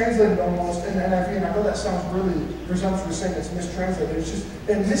 again, mistranslated almost in the NIV, and I know that sounds really presumptuous saying it's mistranslated. It's just,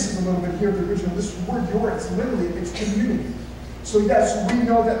 it misses a little bit here of the original. This word your, it's literally, it's community. So yes, we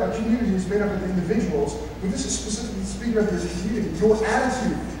know that a community is made up of individuals, but this is specifically speaking of your community. Your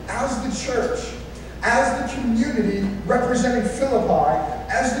attitude as the church, as the community representing Philippi,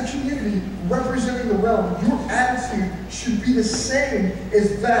 as the community representing the realm, your attitude should be the same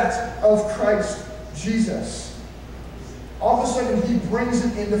as that of Christ Jesus. All of a sudden, he brings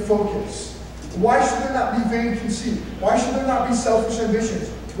it into focus. Why should there not be vain conceit? Why should there not be selfish ambitions?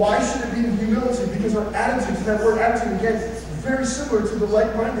 Why should it be in humility? Because our attitude, to that word attitude, again, very similar to the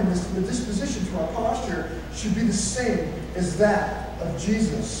like-mindedness, to the disposition, to our posture, should be the same as that of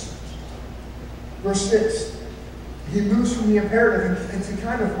Jesus. Verse 6, he moves from the imperative into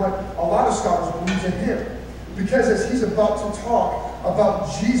kind of what a lot of scholars believe in him. Because as he's about to talk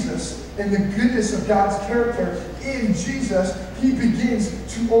about Jesus and the goodness of God's character in Jesus, he begins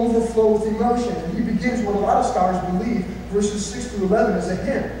to overflow with emotion. And he begins what a lot of scholars believe, verses 6 through 11, as a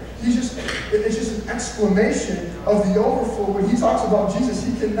hymn. It's just an exclamation of the overflow. When he talks about Jesus,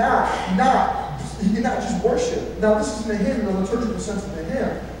 he cannot just worship. Now, this isn't a hymn in the liturgical sense of the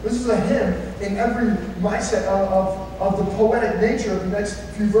hymn. This is a hymn in every mindset of the poetic nature of the next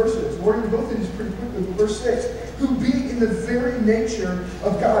few verses. We're going to go through these pretty quickly. But verse 6, who being in the very nature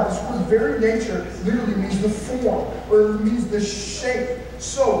of God. This word very nature literally means the form, or it means the shape.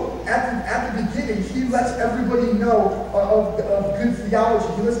 So, at the beginning, he lets everybody know of good theology.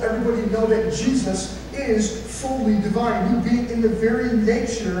 He lets everybody know that Jesus is fully divine. Who being in the very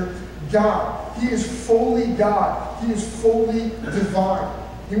nature God. He is fully God. He is fully divine.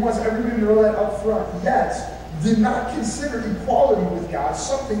 He wants everybody to know that up front. Yet, did not consider equality with God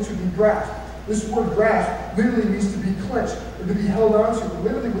something to be grasped. This word grasp literally means to be clenched or to be held onto.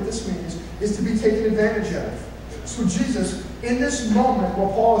 Literally what this means is to be taken advantage of. So Jesus, in this moment,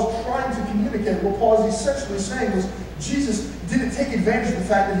 what Paul is trying to communicate, what Paul is essentially saying was, Jesus didn't take advantage of the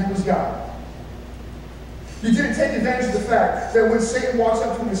fact that he was God. He didn't take advantage of the fact that when Satan walks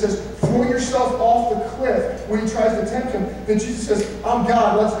up to him and says, throw yourself off the cliff, when he tries to tempt him, then Jesus says, I'm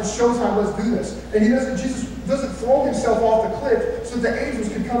God, it's showtime, let's do this. And Jesus doesn't throw himself off the cliff so that the angels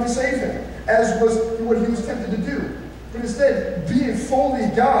could come and save him, as was what he was tempted to do. But instead, being fully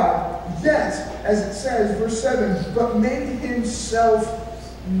God, yet, as it says, verse 7, but made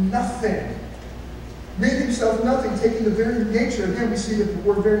himself nothing. Made himself nothing, taking the very nature, again we see that the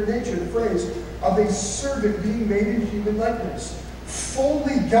word very nature, the phrase, of a servant being made in human likeness.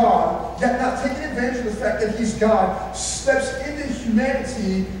 Fully God, yet not taking advantage of the fact that he's God, steps into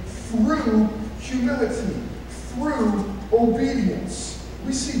humanity through humility, through obedience.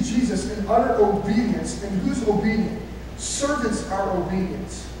 We see Jesus in utter obedience. And who's obedient? Servants are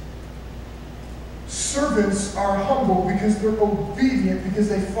obedient. Servants are humble because they're obedient, because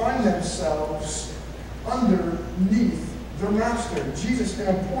they find themselves underneath their master. Jesus, in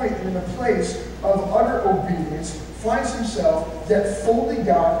a point and in a place of utter obedience, finds himself yet fully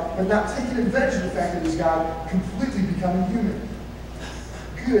God, but not taking advantage of the fact that he's God, completely becoming human.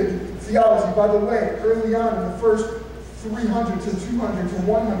 Good theology. By the way, early on in the first 300 to 200 to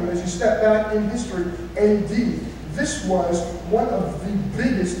 100, as you step back in history, AD, this was one of the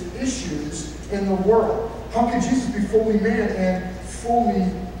biggest issues in the world. How could Jesus be fully man and fully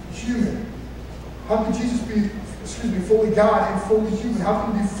human? How could Jesus be, fully God and fully human? How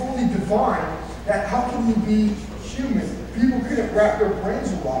can he be fully divine? How can he be human? People couldn't wrap their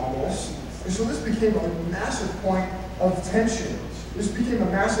brains around this. And so this became a massive point of tension. This became a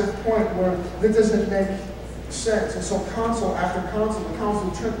massive point where it doesn't make sense. And so council after council, the Council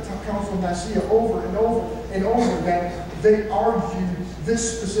of Trent, the Council of Nicaea, over and over and over again, they argued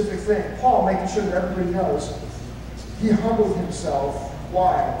this specific thing. Paul, making sure that everybody knows, he humbled himself.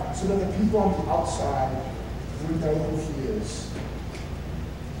 Why? So that the people on the outside would know who he is.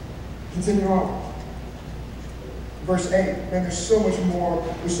 Continue on. Verse 8. Man, there's so much more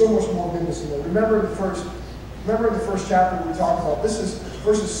goodness in there. Remember in the first chapter we talked about, this is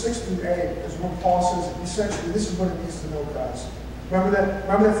verses 6 through 8 is when Paul says essentially this is what it means to know Christ. Remember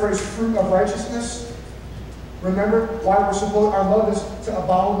that phrase, fruit of righteousness? Remember why our love is to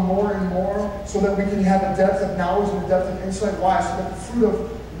abound more and more, so that we can have a depth of knowledge and a depth of insight. Why? So that the fruit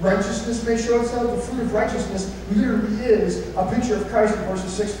of righteousness may show itself. The fruit of righteousness literally is a picture of Christ in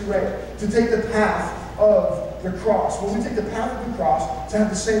verses 6 through 8. To take the path of the cross. When we take the path of the cross to have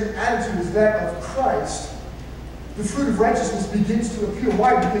the same attitude as that of Christ, the fruit of righteousness begins to appear.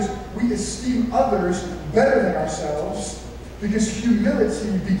 Why? Because we esteem others better than ourselves, because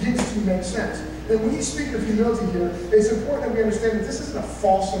humility begins to make sense. And when you speak of humility here, it's important that we understand that this isn't a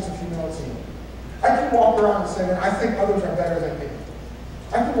false sense of humility. I can walk around and say that I think others are better than me.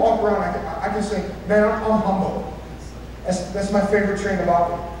 I can walk around and I can say, man, I'm humble. That's my favorite trait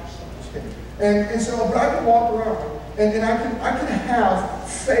about me. Just kidding. And so, but I can walk around and I can have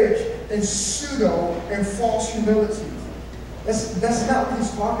fake and pseudo and false humility. That's not what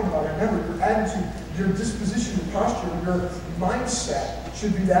he's talking about. Remember, your attitude, your disposition, your posture, your mindset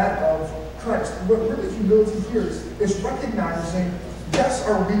should be that of Christ. And what really humility here is recognizing, yes,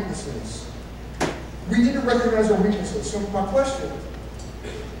 our weaknesses. We need to recognize our weaknesses. So my question,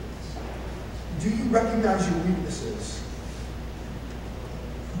 do you recognize your weaknesses?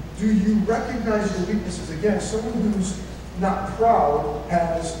 Do you recognize your weaknesses? Again, someone who's not proud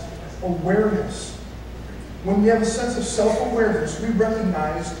has awareness. When we have a sense of self-awareness, we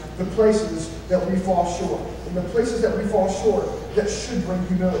recognize the places that we fall short. And the places that we fall short, that should bring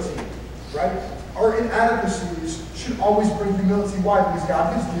humility, right? Our inadequacies should always bring humility. Why? Because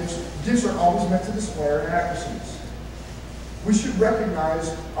God gives gifts. Gifts are always meant to display our inadequacies. We should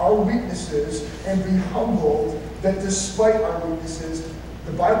recognize our weaknesses and be humbled that despite our weaknesses,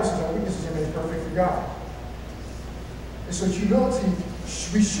 the Bible says our weaknesses are made perfect for God. And so humility,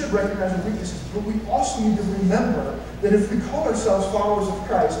 we should recognize our weaknesses, but we also need to remember that if we call ourselves followers of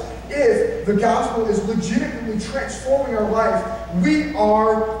Christ, if the gospel is legitimately transforming our life, we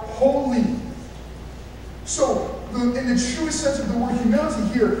are holy. So, in the truest sense of the word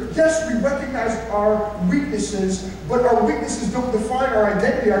humility here, yes, we recognize our weaknesses, but our weaknesses don't define our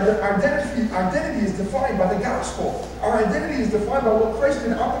identity. Our identity is defined by the gospel. Our identity is defined by what Christ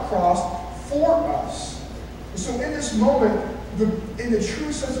did on the cross for us. So in this moment, in the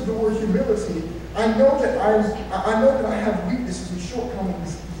true sense of the word humility, I know that I have weaknesses and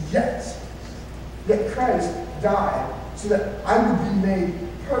shortcomings yet Christ died so that I would be made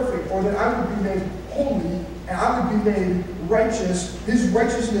perfect, or that I would be made holy, and I would be made righteous. His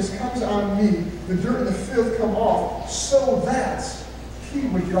righteousness comes on me, the dirt and the filth come off, so that he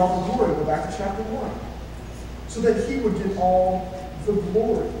would get all the glory. Go back to chapter 1. So that he would get all the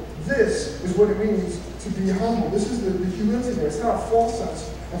glory. This is what it means to be humble. This is the humility there. It's not a false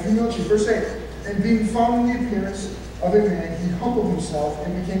sense of humility. Verse 8, and being found in the appearance of a man, he humbled himself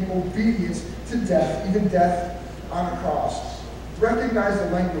and became obedient to death, even death on a cross. Recognize the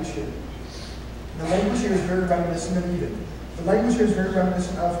language here. The language here is very reminiscent of Eden. The language here is very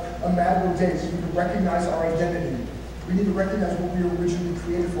reminiscent of a Mad Days. We need to recognize our identity. We need to recognize what we were originally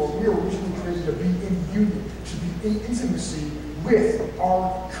created for. We were originally created to be in union, to be in intimacy with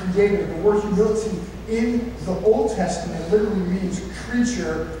our Creator. The word humility in the Old Testament literally means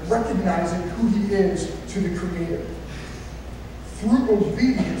creature recognizing who he is to the Creator. Through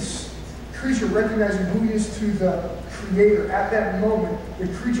obedience, creature recognizing who he is to the Creator. At that moment, the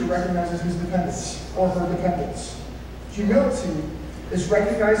creature recognizes his dependence or her dependence. Humility is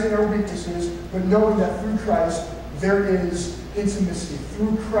recognizing our weaknesses, but knowing that through Christ there is intimacy.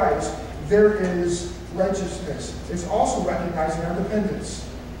 Through Christ there is righteousness. It's also recognizing our dependence.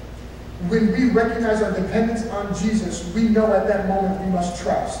 When we recognize our dependence on Jesus, we know at that moment we must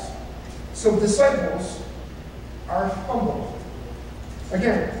trust. So disciples are humble.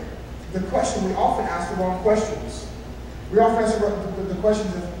 Again, the question, we often ask the wrong questions. We often ask the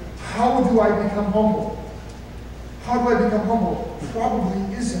questions of, how do I become humble? How do I become humble?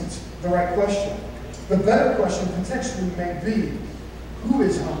 Probably isn't the right question. The better question potentially may be, who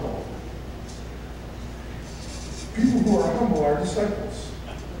is humble? People who are humble are disciples.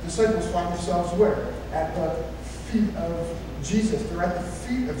 Disciples find themselves where? At the feet of Jesus. They're at the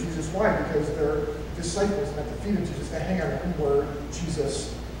feet of Jesus. Why? Because they're disciples, and at the feet of Jesus, they hang on every word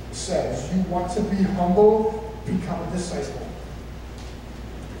Jesus says. You want to be humble? Become a disciple.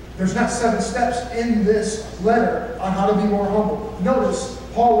 There's not 7 steps in this letter on how to be more humble. Notice,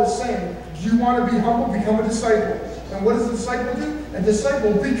 Paul is saying, you want to be humble? Become a disciple. And what does a disciple do? A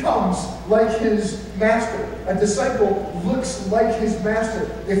disciple becomes like his master. A disciple looks like his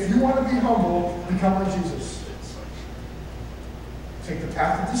master. If you want to be humble, become like Jesus. Take the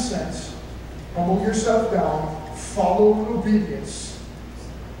path of descent, humble yourself down, follow in obedience,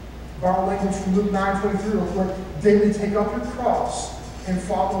 Borrow language from Luke 9:23 real quick. Daily take up your cross and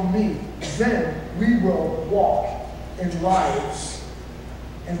follow me. Then we will walk in lives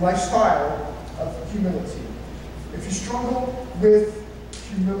and lifestyle of humility. If you struggle with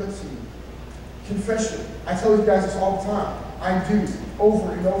humility, confession. I tell you guys this all the time. I do,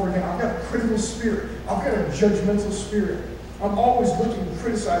 over and over again. I've got a critical spirit. I've got a judgmental spirit. I'm always looking and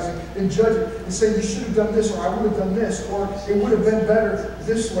criticizing and judging and saying, you should have done this, or I would have done this, or it would have been better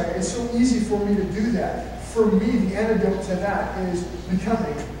this way. It's so easy for me to do that. For me, the antidote to that is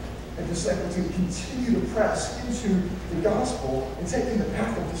becoming a disciple, to continue to press into the gospel and taking the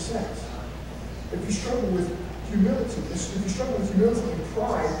path of descent. If you struggle with humility, if you struggle with humility and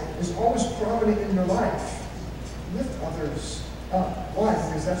pride is always prominent in your life, lift others up. Why?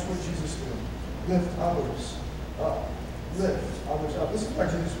 Because that's what Jesus did. Lift others up. Lift others up. This is why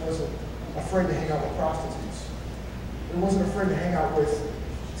Jesus wasn't afraid to hang out with prostitutes. He wasn't afraid to hang out with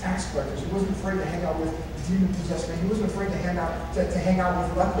tax collectors. He wasn't afraid to hang out with demon-possessed men. He wasn't afraid to hang out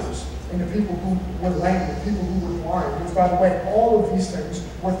with lepers and the people who were lame, the people who were blind. Because, by the way, all of these things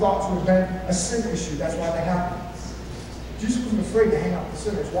were thought to have been a sin issue. That's why they happened. Jesus wasn't afraid to hang out with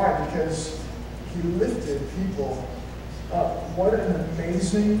sinners. Why? Because he lifted people up. What an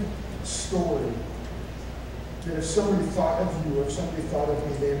amazing story. That if somebody thought of you, or if somebody thought of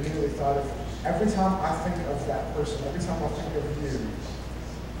me, they immediately thought of, every time I think of that person, every time I think of you,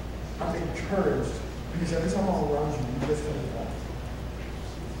 I'm encouraged, because every time I'm around you, you lift me up.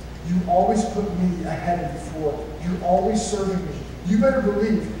 You always put me ahead of before. You're always serving me. You better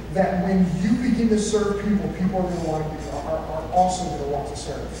believe that when you begin to serve people, people are going to want to be, are also going to want to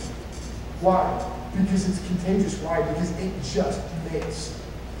serve. Why? Because it's contagious. Why? Because it just makes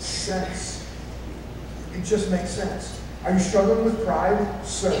sense. It just makes sense. Are you struggling with pride?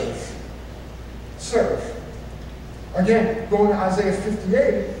 Serve. Serve. Again, going to Isaiah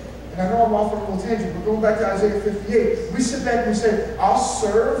 58, and I know I'm off on a little tangent, but going back to Isaiah 58, we sit back and we say, I'll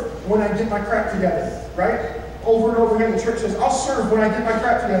serve when I get my crap together, right? Over and over again, the church says, I'll serve when I get my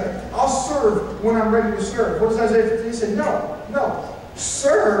crap together. I'll serve when I'm ready to serve. What does Isaiah 58 say? No.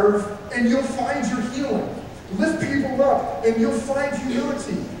 Serve and you'll find your healing. Lift people up and you'll find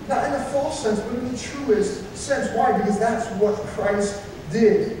humility. Not in a false sense, but in the truest sense. Why? Because that's what Christ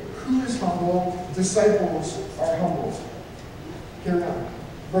did. Who is humble? Disciples are humbled. Carry on.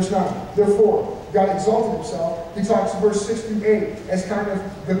 Verse 9. Therefore, God exalted himself. He talks in verse 6 through 8 as kind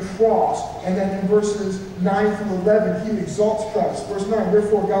of the cross. And then in verses 9 through 11, he exalts Christ. Verse 9.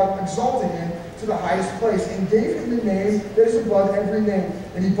 Therefore, God exalted him to the highest place and gave him the name that is above every name.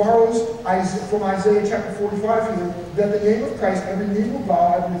 And he borrows from Isaiah chapter 45 here, that the name of Christ every knee will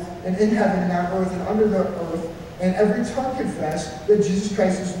bow, and in heaven and on earth and under the earth, and every tongue confess that Jesus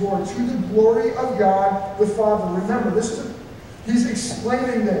Christ is Lord, to the glory of God the Father. Remember, he's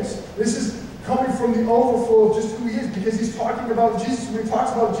explaining this. This is coming from the overflow of just who he is, because he's talking about Jesus. When he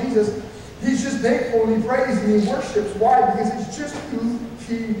talks about Jesus, he's just thankful and he prays and he worships. Why? Because it's just who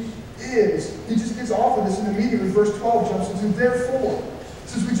he is. He just gets off of this and immediately verse 12 jumps into therefore.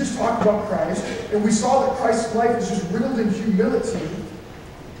 Since we just talked about Christ and we saw that Christ's life is just riddled in humility,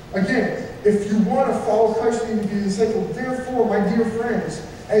 again, if you want to follow Christ, you need to be a disciple. Therefore, my dear friends,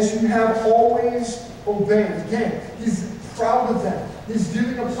 as you have always obeyed. Again, he's proud of them. He's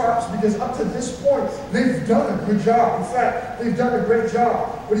giving them props because up to this point, they've done a good job. In fact, they've done a great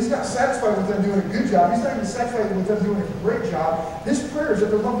job. But he's not satisfied with them doing a good job. He's not even satisfied with them doing a great job. His prayer is at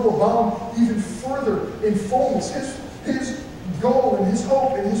the level of bound even further in fullness. His goal and his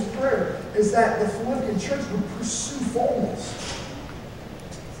hope and his prayer is that the Philippian church would pursue fullness.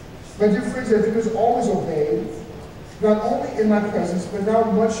 My dear friends, as you have always obeyed, not only in my presence, but now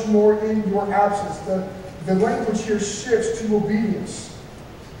much more in your absence. The language here shifts to obedience.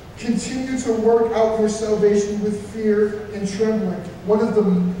 Continue to work out your salvation with fear and trembling. One of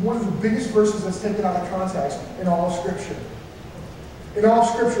the biggest verses that's taken out of context in all of Scripture. In all of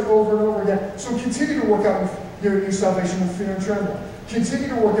Scripture, over and over again. So continue to work out your salvation with fear and trembling. Continue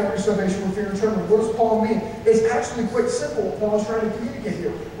to work out your salvation with fear and trembling. What does Paul mean? It's actually quite simple what Paul is trying to communicate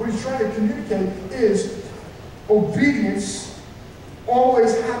here. What he's trying to communicate is obedience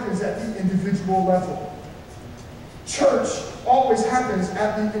always happens at the individual level. Church always happens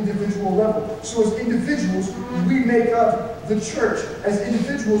at the individual level. So as individuals, we make up the church. As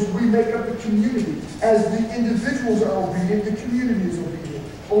individuals, we make up the community. As the individuals are obedient, the community is obedient.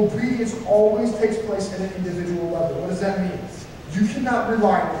 Obedience always takes place at an individual level. What does that mean? You cannot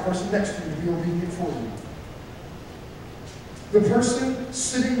rely on the person next to you to be obedient for you. The person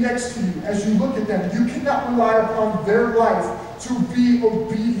sitting next to you, as you look at them, you cannot rely upon their life to be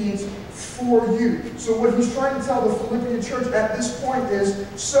obedient for for you. So what he's trying to tell the Philippian church at this point is,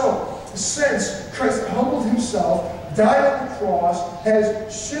 so, since Christ humbled himself, died on the cross,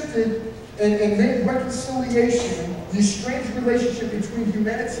 has shifted and made reconciliation, the estranged relationship between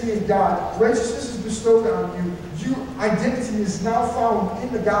humanity and God, righteousness is bestowed on you, your identity is now found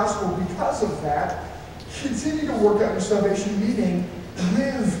in the gospel. Because of that, continue to work out your salvation, meaning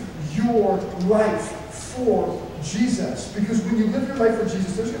live your life for Jesus. Because when you live your life for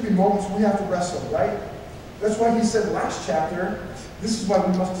Jesus, there's going to be moments where we have to wrestle, right? That's why he said last chapter, this is why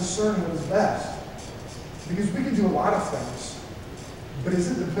we must discern what is best. Because we can do a lot of things, but is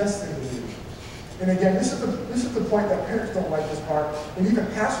it the best thing to do? And again, this is the point that parents don't like this part, and even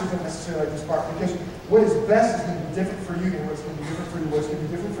pastors don't necessarily like this part, because what is best is going to be different for you, and what's going to be different for you, what's going to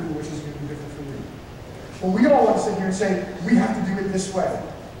be different for you, which is going to be different for you. But we all want to sit here and say, we have to do it this way.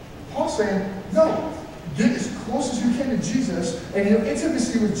 Paul's saying, no, get as close as you can to Jesus and your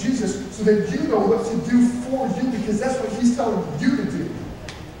intimacy with Jesus so that you know what to do for you, because that's what he's telling you to do.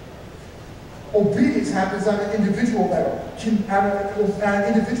 Obedience happens on an individual level. On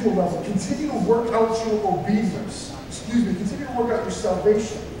an individual level. Continue to work out your obedience. Continue to work out your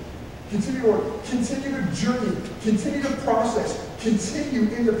salvation. Continue to journey. Continue to process.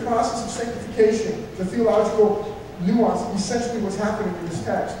 Continue in the process of sanctification. The theological nuance, essentially what's happening in this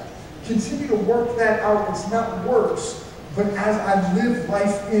text. Continue to work that out. It's not works, but as I live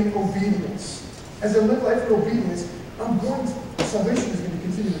life in obedience. As I live life in obedience, salvation is going to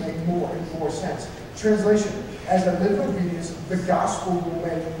continue to make more and more sense. Translation, as I live in obedience, the gospel will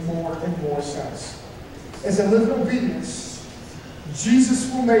make more and more sense. As I live in obedience,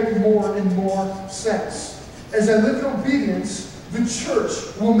 Jesus will make more and more sense. As I live in obedience, the church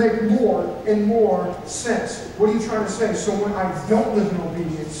will make more and more sense. What are you trying to say? So when I don't live in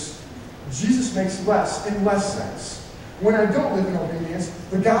obedience, Jesus makes less and less sense. When I don't live in obedience,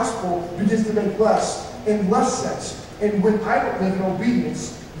 the gospel begins to make less and less sense. And when I don't live in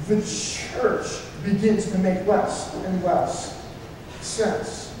obedience, the church begins to make less and less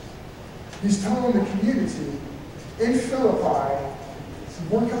sense. He's telling the community in Philippi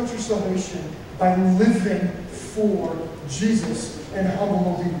to work out your salvation by living for Jesus in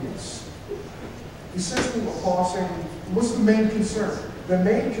humble obedience. Essentially what Paul's saying, what's the main concern? The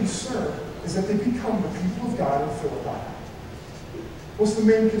main concern is that they become the people of God in Philippi. What's the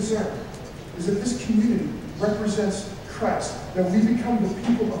main concern? Is that this community represents Christ, that we become the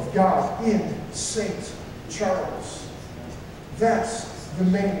people of God in St. Charles. That's the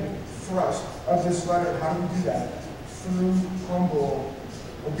main thrust of this letter. How do we do that? Through humble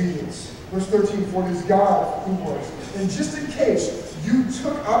obedience. Verse 13, for it is God who works. And just in case you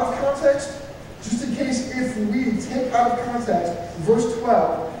took out of context, just in case if we take out of context, verse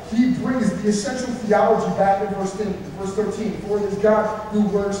 12, he brings the essential theology back in verse 13. For it is God who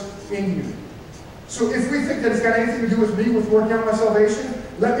works in you. So if we think that it's got anything to do with me, with working out my salvation,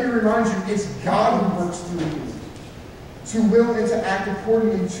 let me remind you, it's God who works through you to will and to act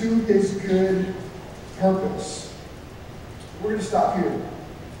accordingly to his good purpose. We're going to stop here. We're going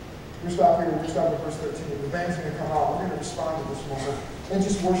to stop here. We're going to stop at verse 13. The band's going to come out. We're going to respond to this moment and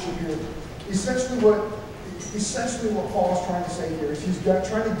just worship here. Essentially what Paul is trying to say here is he's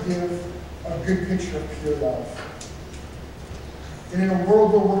trying to give a good picture of pure love. And in a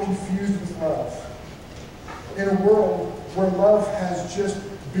world where we're confused with love, in a world where love has just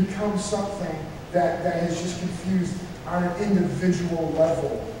become something that has just confused on an individual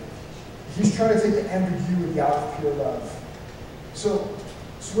level, he's trying to take the ambiguity out of pure love. So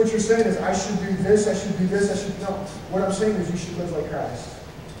what you're saying is, I should do this, I should do this, I should... No. What I'm saying is you should live like Christ.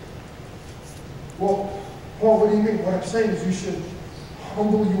 Well, Paul, what do you mean? What I'm saying is you should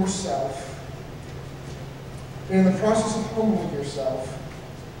humble yourself. And in the process of humbling yourself,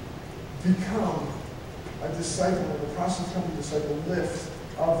 become a disciple. In the process of becoming a disciple, lift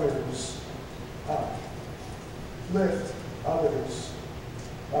others up. Lift others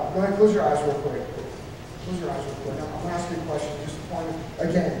up. Go ahead, close your eyes real quick. Close your eyes real quick. I'm going to ask you a question. Just a point.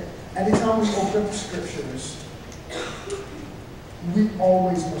 Again, anytime we open up the scriptures, we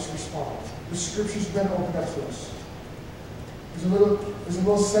always must respond. The scriptures have been opened up to us. There's a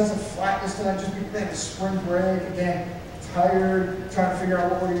little sense of flatness tonight, just because it's spring break, again, tired, trying to figure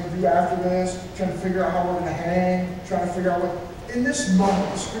out what we're going to do after this, trying to figure out how we're going to hang, trying to figure out what... In this moment,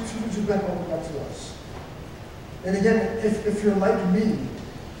 the scriptures have been opened up to us. And again, if you're like me,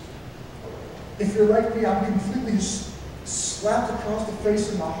 I'm completely slapped across the face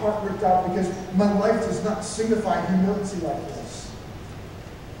and my heart ripped out because my life does not signify humility like this.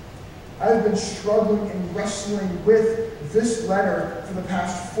 I've been struggling and wrestling with this letter for the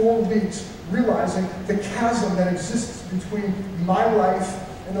past 4 weeks, realizing the chasm that exists between my life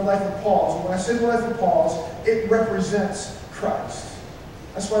in the life of Paul. So when I say the life of Paul, it represents Christ.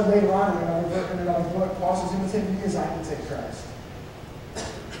 That's why later on in another book, Paul says, imitate me as I imitate Christ.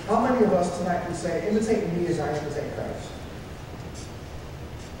 How many of us tonight can say, imitate me as I imitate Christ?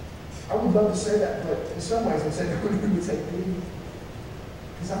 I would love to say that, but in some ways I'd say, no, imitate me.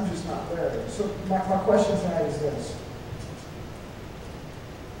 Because I'm just not there. So my question tonight is this.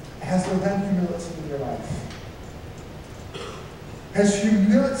 Has there been humility in your life? Has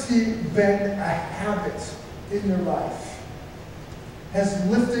humility been a habit in your life? Has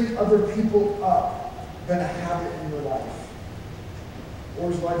lifting other people up been a habit in your life? Or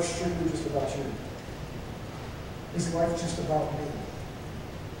is life strictly just about you? Is life just about me?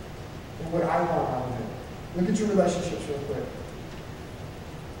 And what I want out of it? Look at your relationships real quick.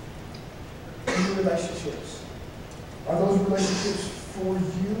 In your relationships, are those relationships for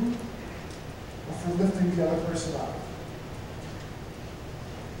you or for lifting the other person up?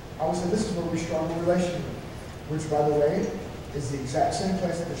 I would say this is where we struggle relationally, which, by the way, is the exact same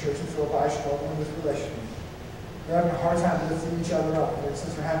place that the church in Philippi is struggling with relationally. They're having a hard time lifting each other up. And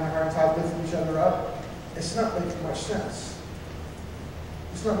since they're having a hard time lifting each other up, it's not making much sense.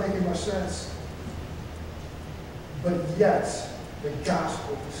 It's not making much sense. But yet, the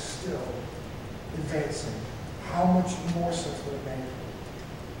gospel is still advancing. How much more sense would it make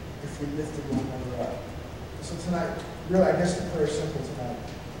if we lifted one another up? So tonight, really, I guess the prayer is simple tonight.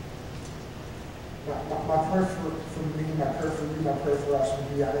 My prayer for me, my prayer for you, my prayer for us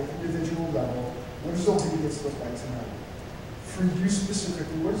would be at an individual level. What does obedience look like tonight? For you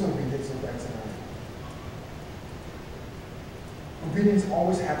specifically, what does obedience look like tonight? Obedience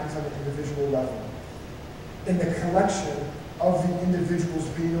always happens on an individual level. And the collection of the individuals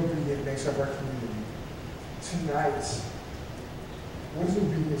being obedient makes up our community. Tonight, what does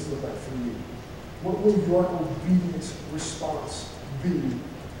obedience look like for you? What will your obedience response be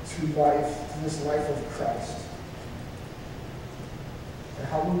to life, to this life of Christ? And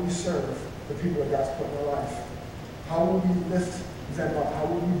how will we serve the people that God's put in our life? How will we lift them up? How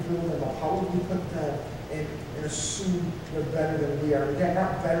will we build them up? How will we put them and assume they're better than we are? Again,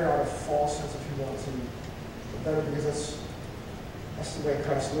 not better out of false sense of humility, but better because that's the way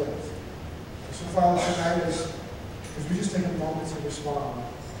Christ lived. So Father, tonight as we just take a moment to respond.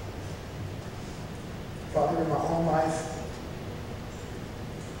 Father, in my own life,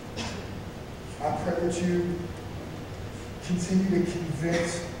 I pray that you continue to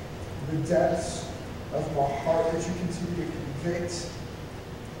convict the depths of my heart, that you continue to convict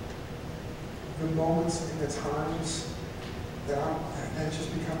the moments and the times that it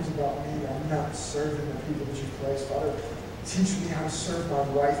just becomes about me. I'm not serving the people that you've placed. Father, teach me how to serve my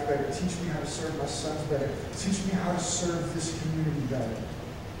wife better. Teach me how to serve my sons better. Teach me how to serve this community better.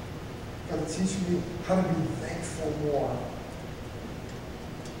 Father, teach me how to be thankful more.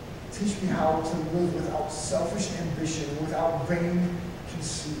 Teach me how to live without selfish ambition, without vain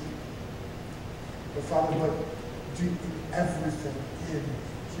conceit. But Father, do everything in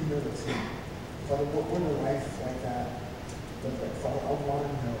humility. Father, what would a life like that look like? Father, I want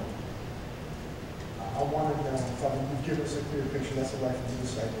to know. I want to know. Father, you've given us a clear picture. That's the life of a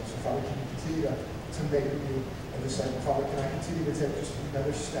disciple. So Father, can you continue to make me a disciple? Father, can I continue to take just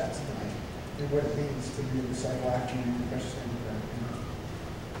another step tonight in what it means to be a disciple after you? In the precious name of God. Amen.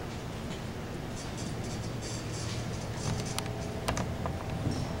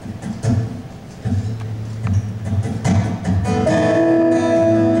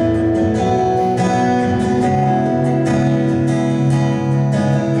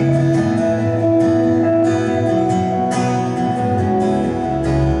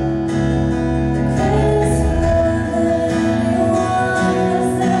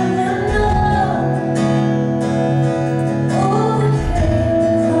 Oh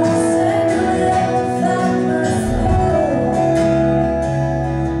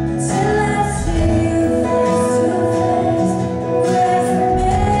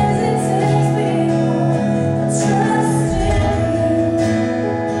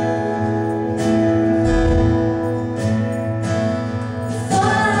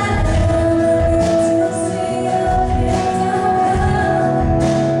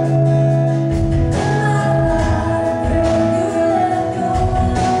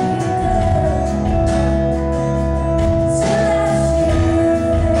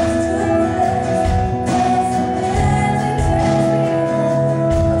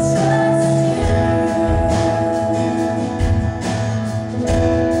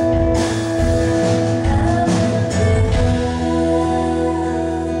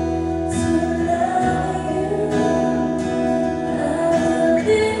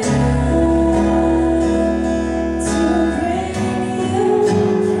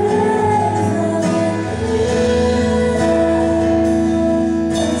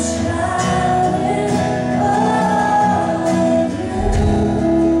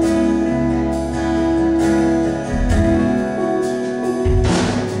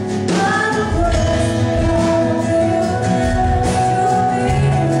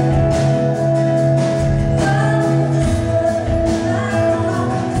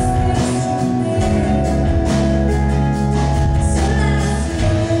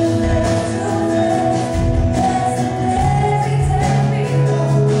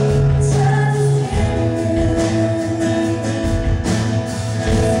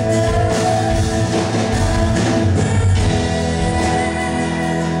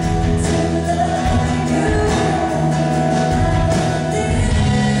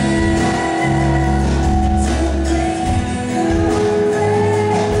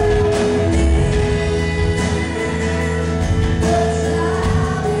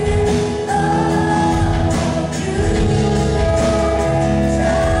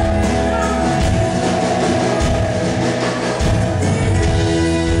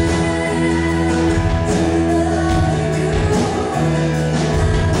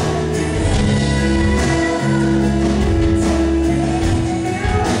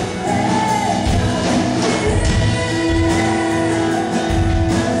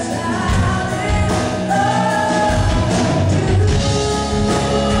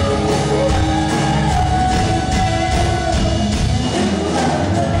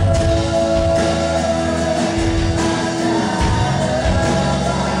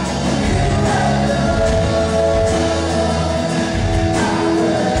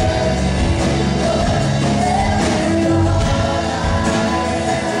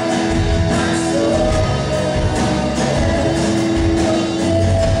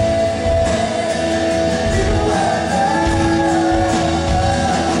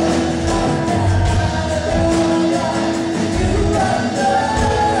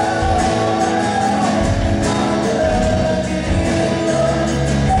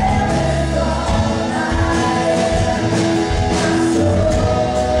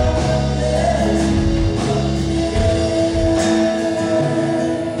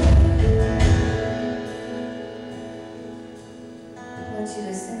want you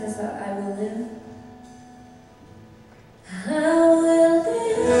to sing this out, I will live. I will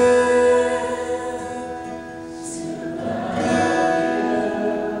live to love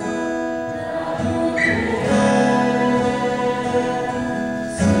you. I will live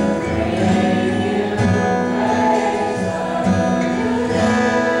to bring you praise.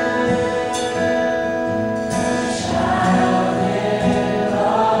 I shall live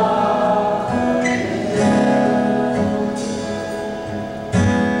all of you. One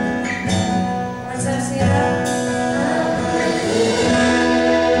more time, sing it out.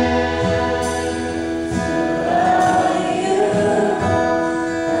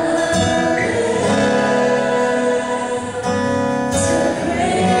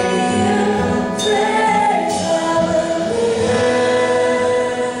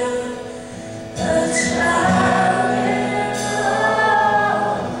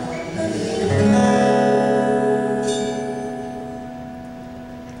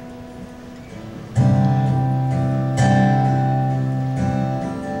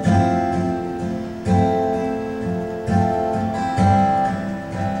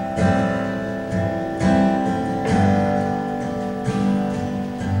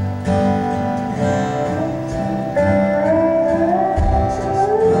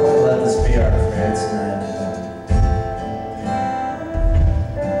 Let this be our prayer tonight.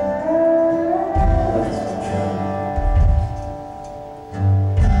 Let this be true.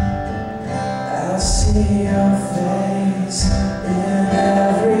 I see your face in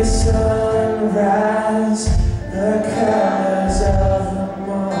every sunrise. The colors of the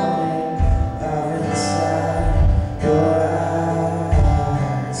morning are inside your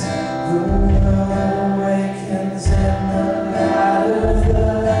eyes. The world awakens in the light of the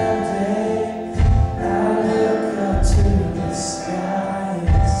day. I look up to the sky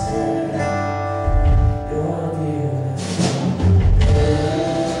and say, you're beautiful.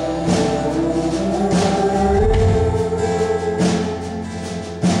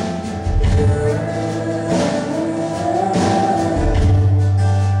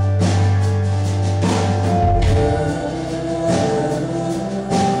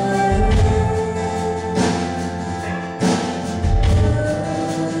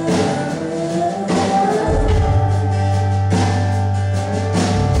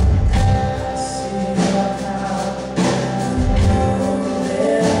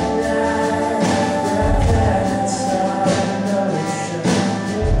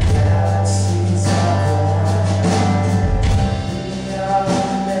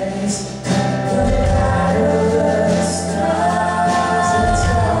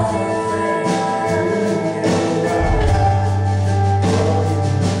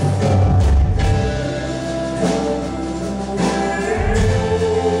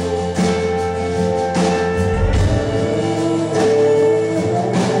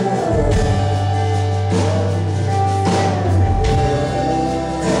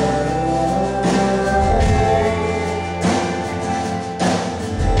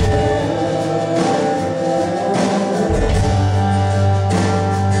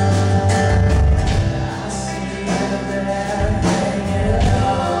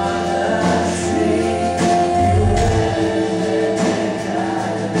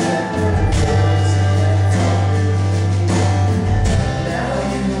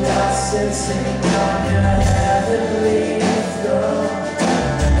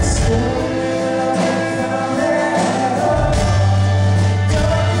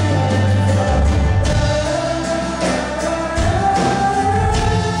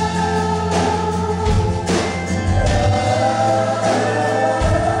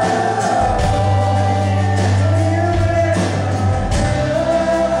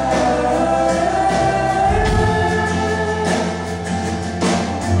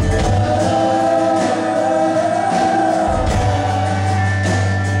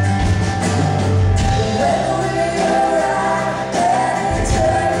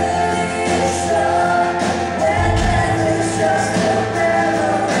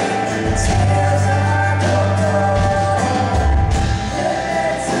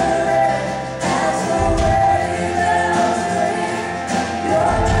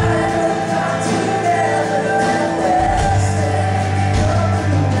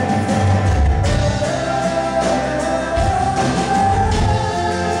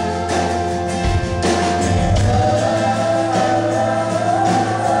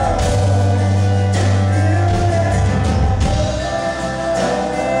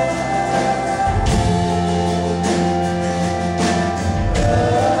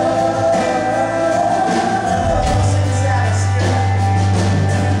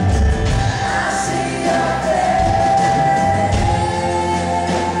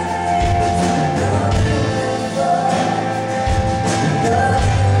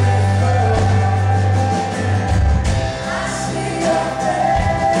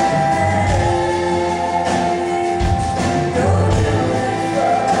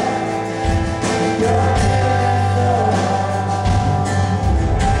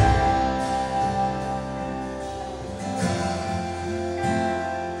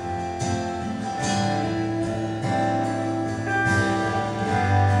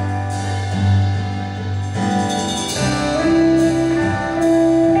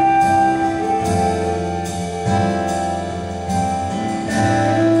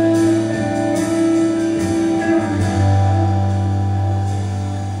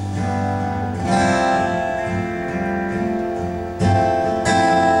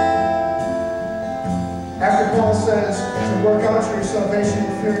 salvation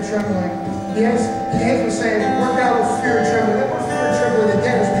with fear and trembling. He ends with saying, work out with fear and trembling. That word fear and trembling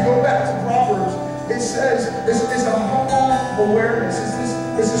again, as we go back to Proverbs, it says it's a humble awareness.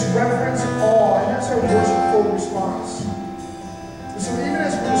 It's this reverence, awe, and that's our worshipful response. So even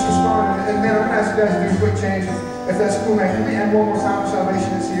as we're just responding, and man, I'm going to ask you guys to do a quick change if that's cool, man. Can we end one more time with salvation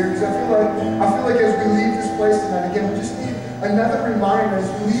is here? Because I feel like as we leave this place tonight, again, we just need another reminder as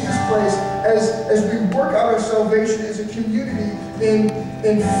we leave this place, as we work out our salvation as a community in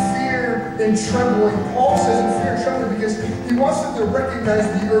fear and trembling. Paul says in fear and trembling because he wants them to recognize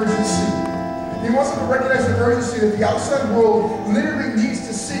the urgency. He wants them to recognize the urgency that the outside world literally needs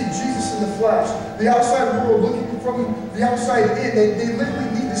to see Jesus in the flesh. The outside world, looking from the outside in, they literally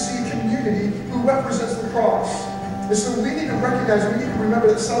need to see a community who represents the cross. And so we need to recognize, we need to remember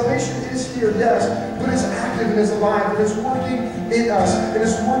that salvation is here, yes, but it's active and it's alive, and it's working in us, and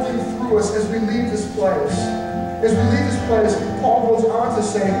it's working through us as we leave this place. As we leave this place, Paul goes on to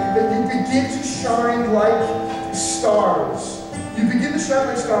say that you begin to shine like stars. You begin to shine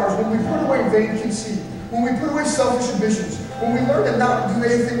like stars when we put away vain conceit, when we put away selfish ambitions, when we learn to not do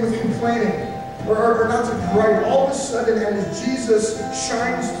anything with complaining, or not to gripe. All of a sudden, as Jesus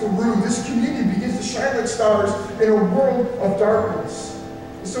shines through, this community begins to shine like stars in a world of darkness.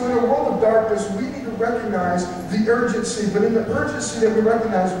 So in a world of darkness, we need to recognize the urgency, but in the urgency that we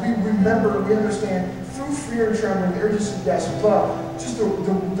recognize, we remember, we understand through fear and trembling, the urgency, yes, but just the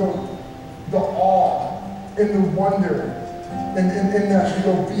awe and the wonder and the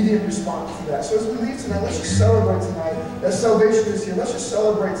obedient response to that. So as we leave tonight, let's just celebrate tonight that salvation is here. Let's just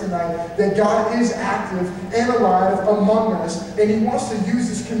celebrate tonight that God is active and alive among us, and He wants to use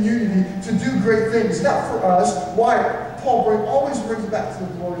this community to do great things. Not for us. Why? Paul always brings back to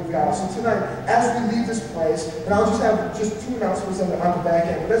the glory of God. So tonight, as we leave this place, and I'll just have just two announcements on the back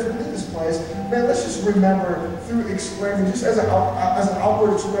end, but as we leave this place, man, let's just remember through explaining, just as an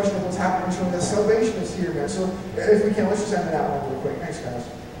outward expression of what's happening, showing that salvation is here, man. So if we can, let's just end it out real quick. Thanks, guys.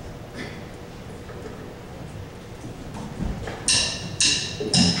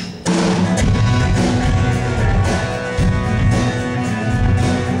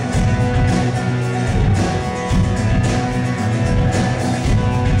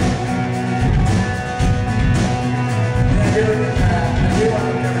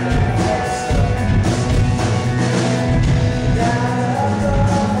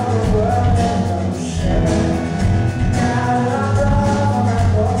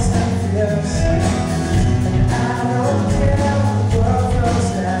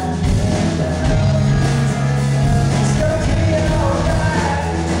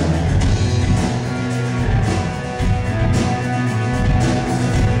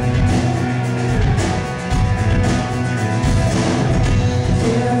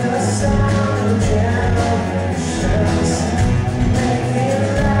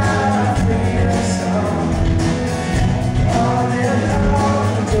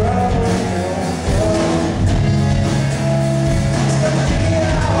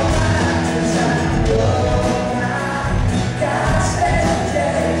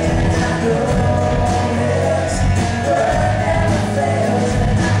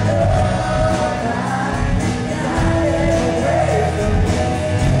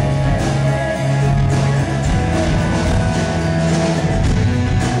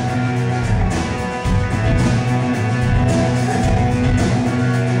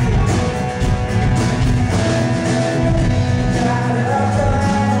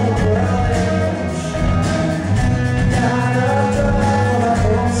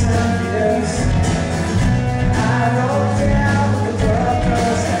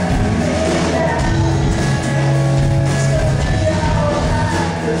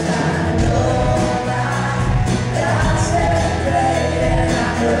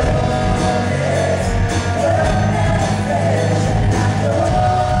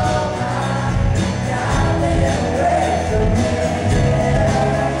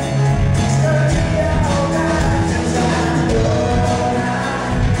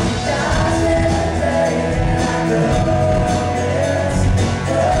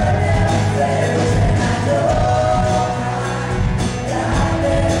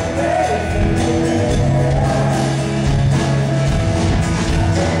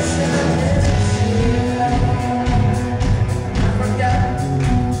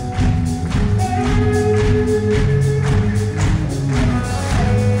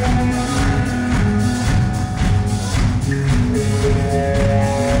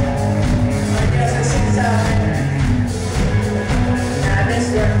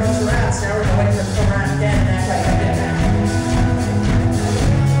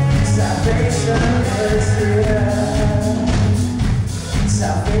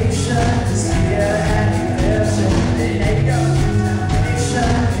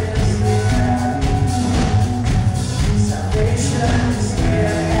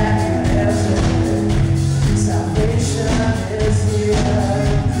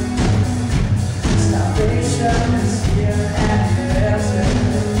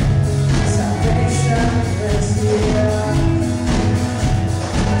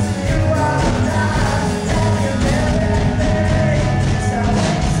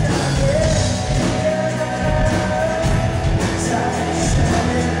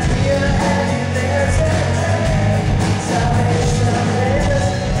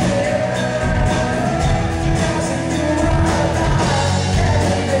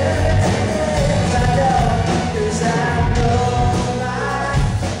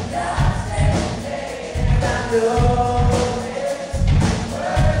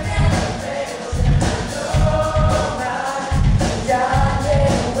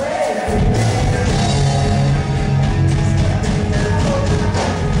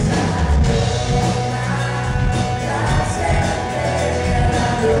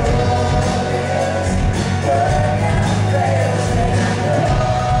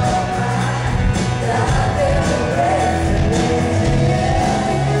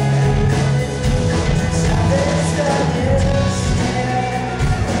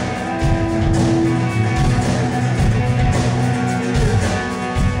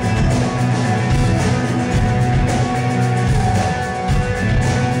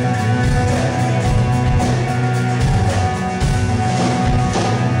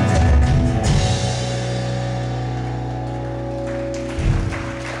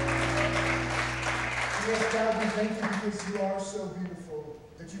 God, we thank you because you are so beautiful,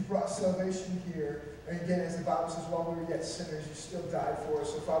 that you brought salvation here. And again, as the Bible says, while we were yet sinners, you still died for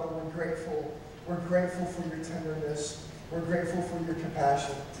us. So Father, we're grateful. We're grateful for your tenderness. We're grateful for your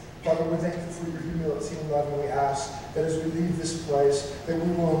compassion. Father, we're thankful for your humility and love, and we ask that as we leave this place, that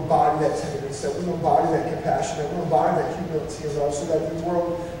we will embody that tenderness, that we will embody that compassion, that we will embody that humility and love, so that the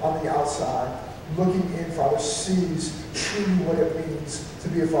world on the outside, looking in, Father, sees truly what it means to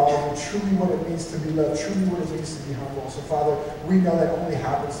be a follower, truly what it means to be loved, truly what it means to be humble. So, Father, we know that only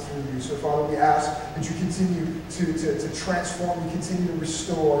happens through you. So, Father, we ask that you continue to transform, you continue to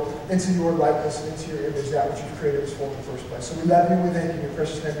restore into your likeness and into your image that which you've created us for in the first place. So we love you, we thank you, in your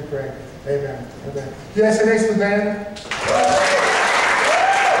precious name we pray. Amen. Amen. Yes, and thanks to the band.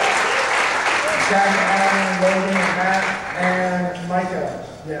 Jack, Alan, Logan, and Matt, and Micah.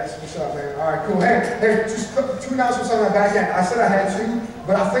 Yes, what's up, man? All right, cool. Hey, just two announcements on my back end. I said I had two,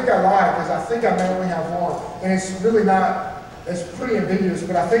 but I think I lied because I think I may only have one. And it's really not, it's pretty ambiguous,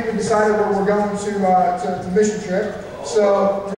 but I think we decided where we're going to mission trip. So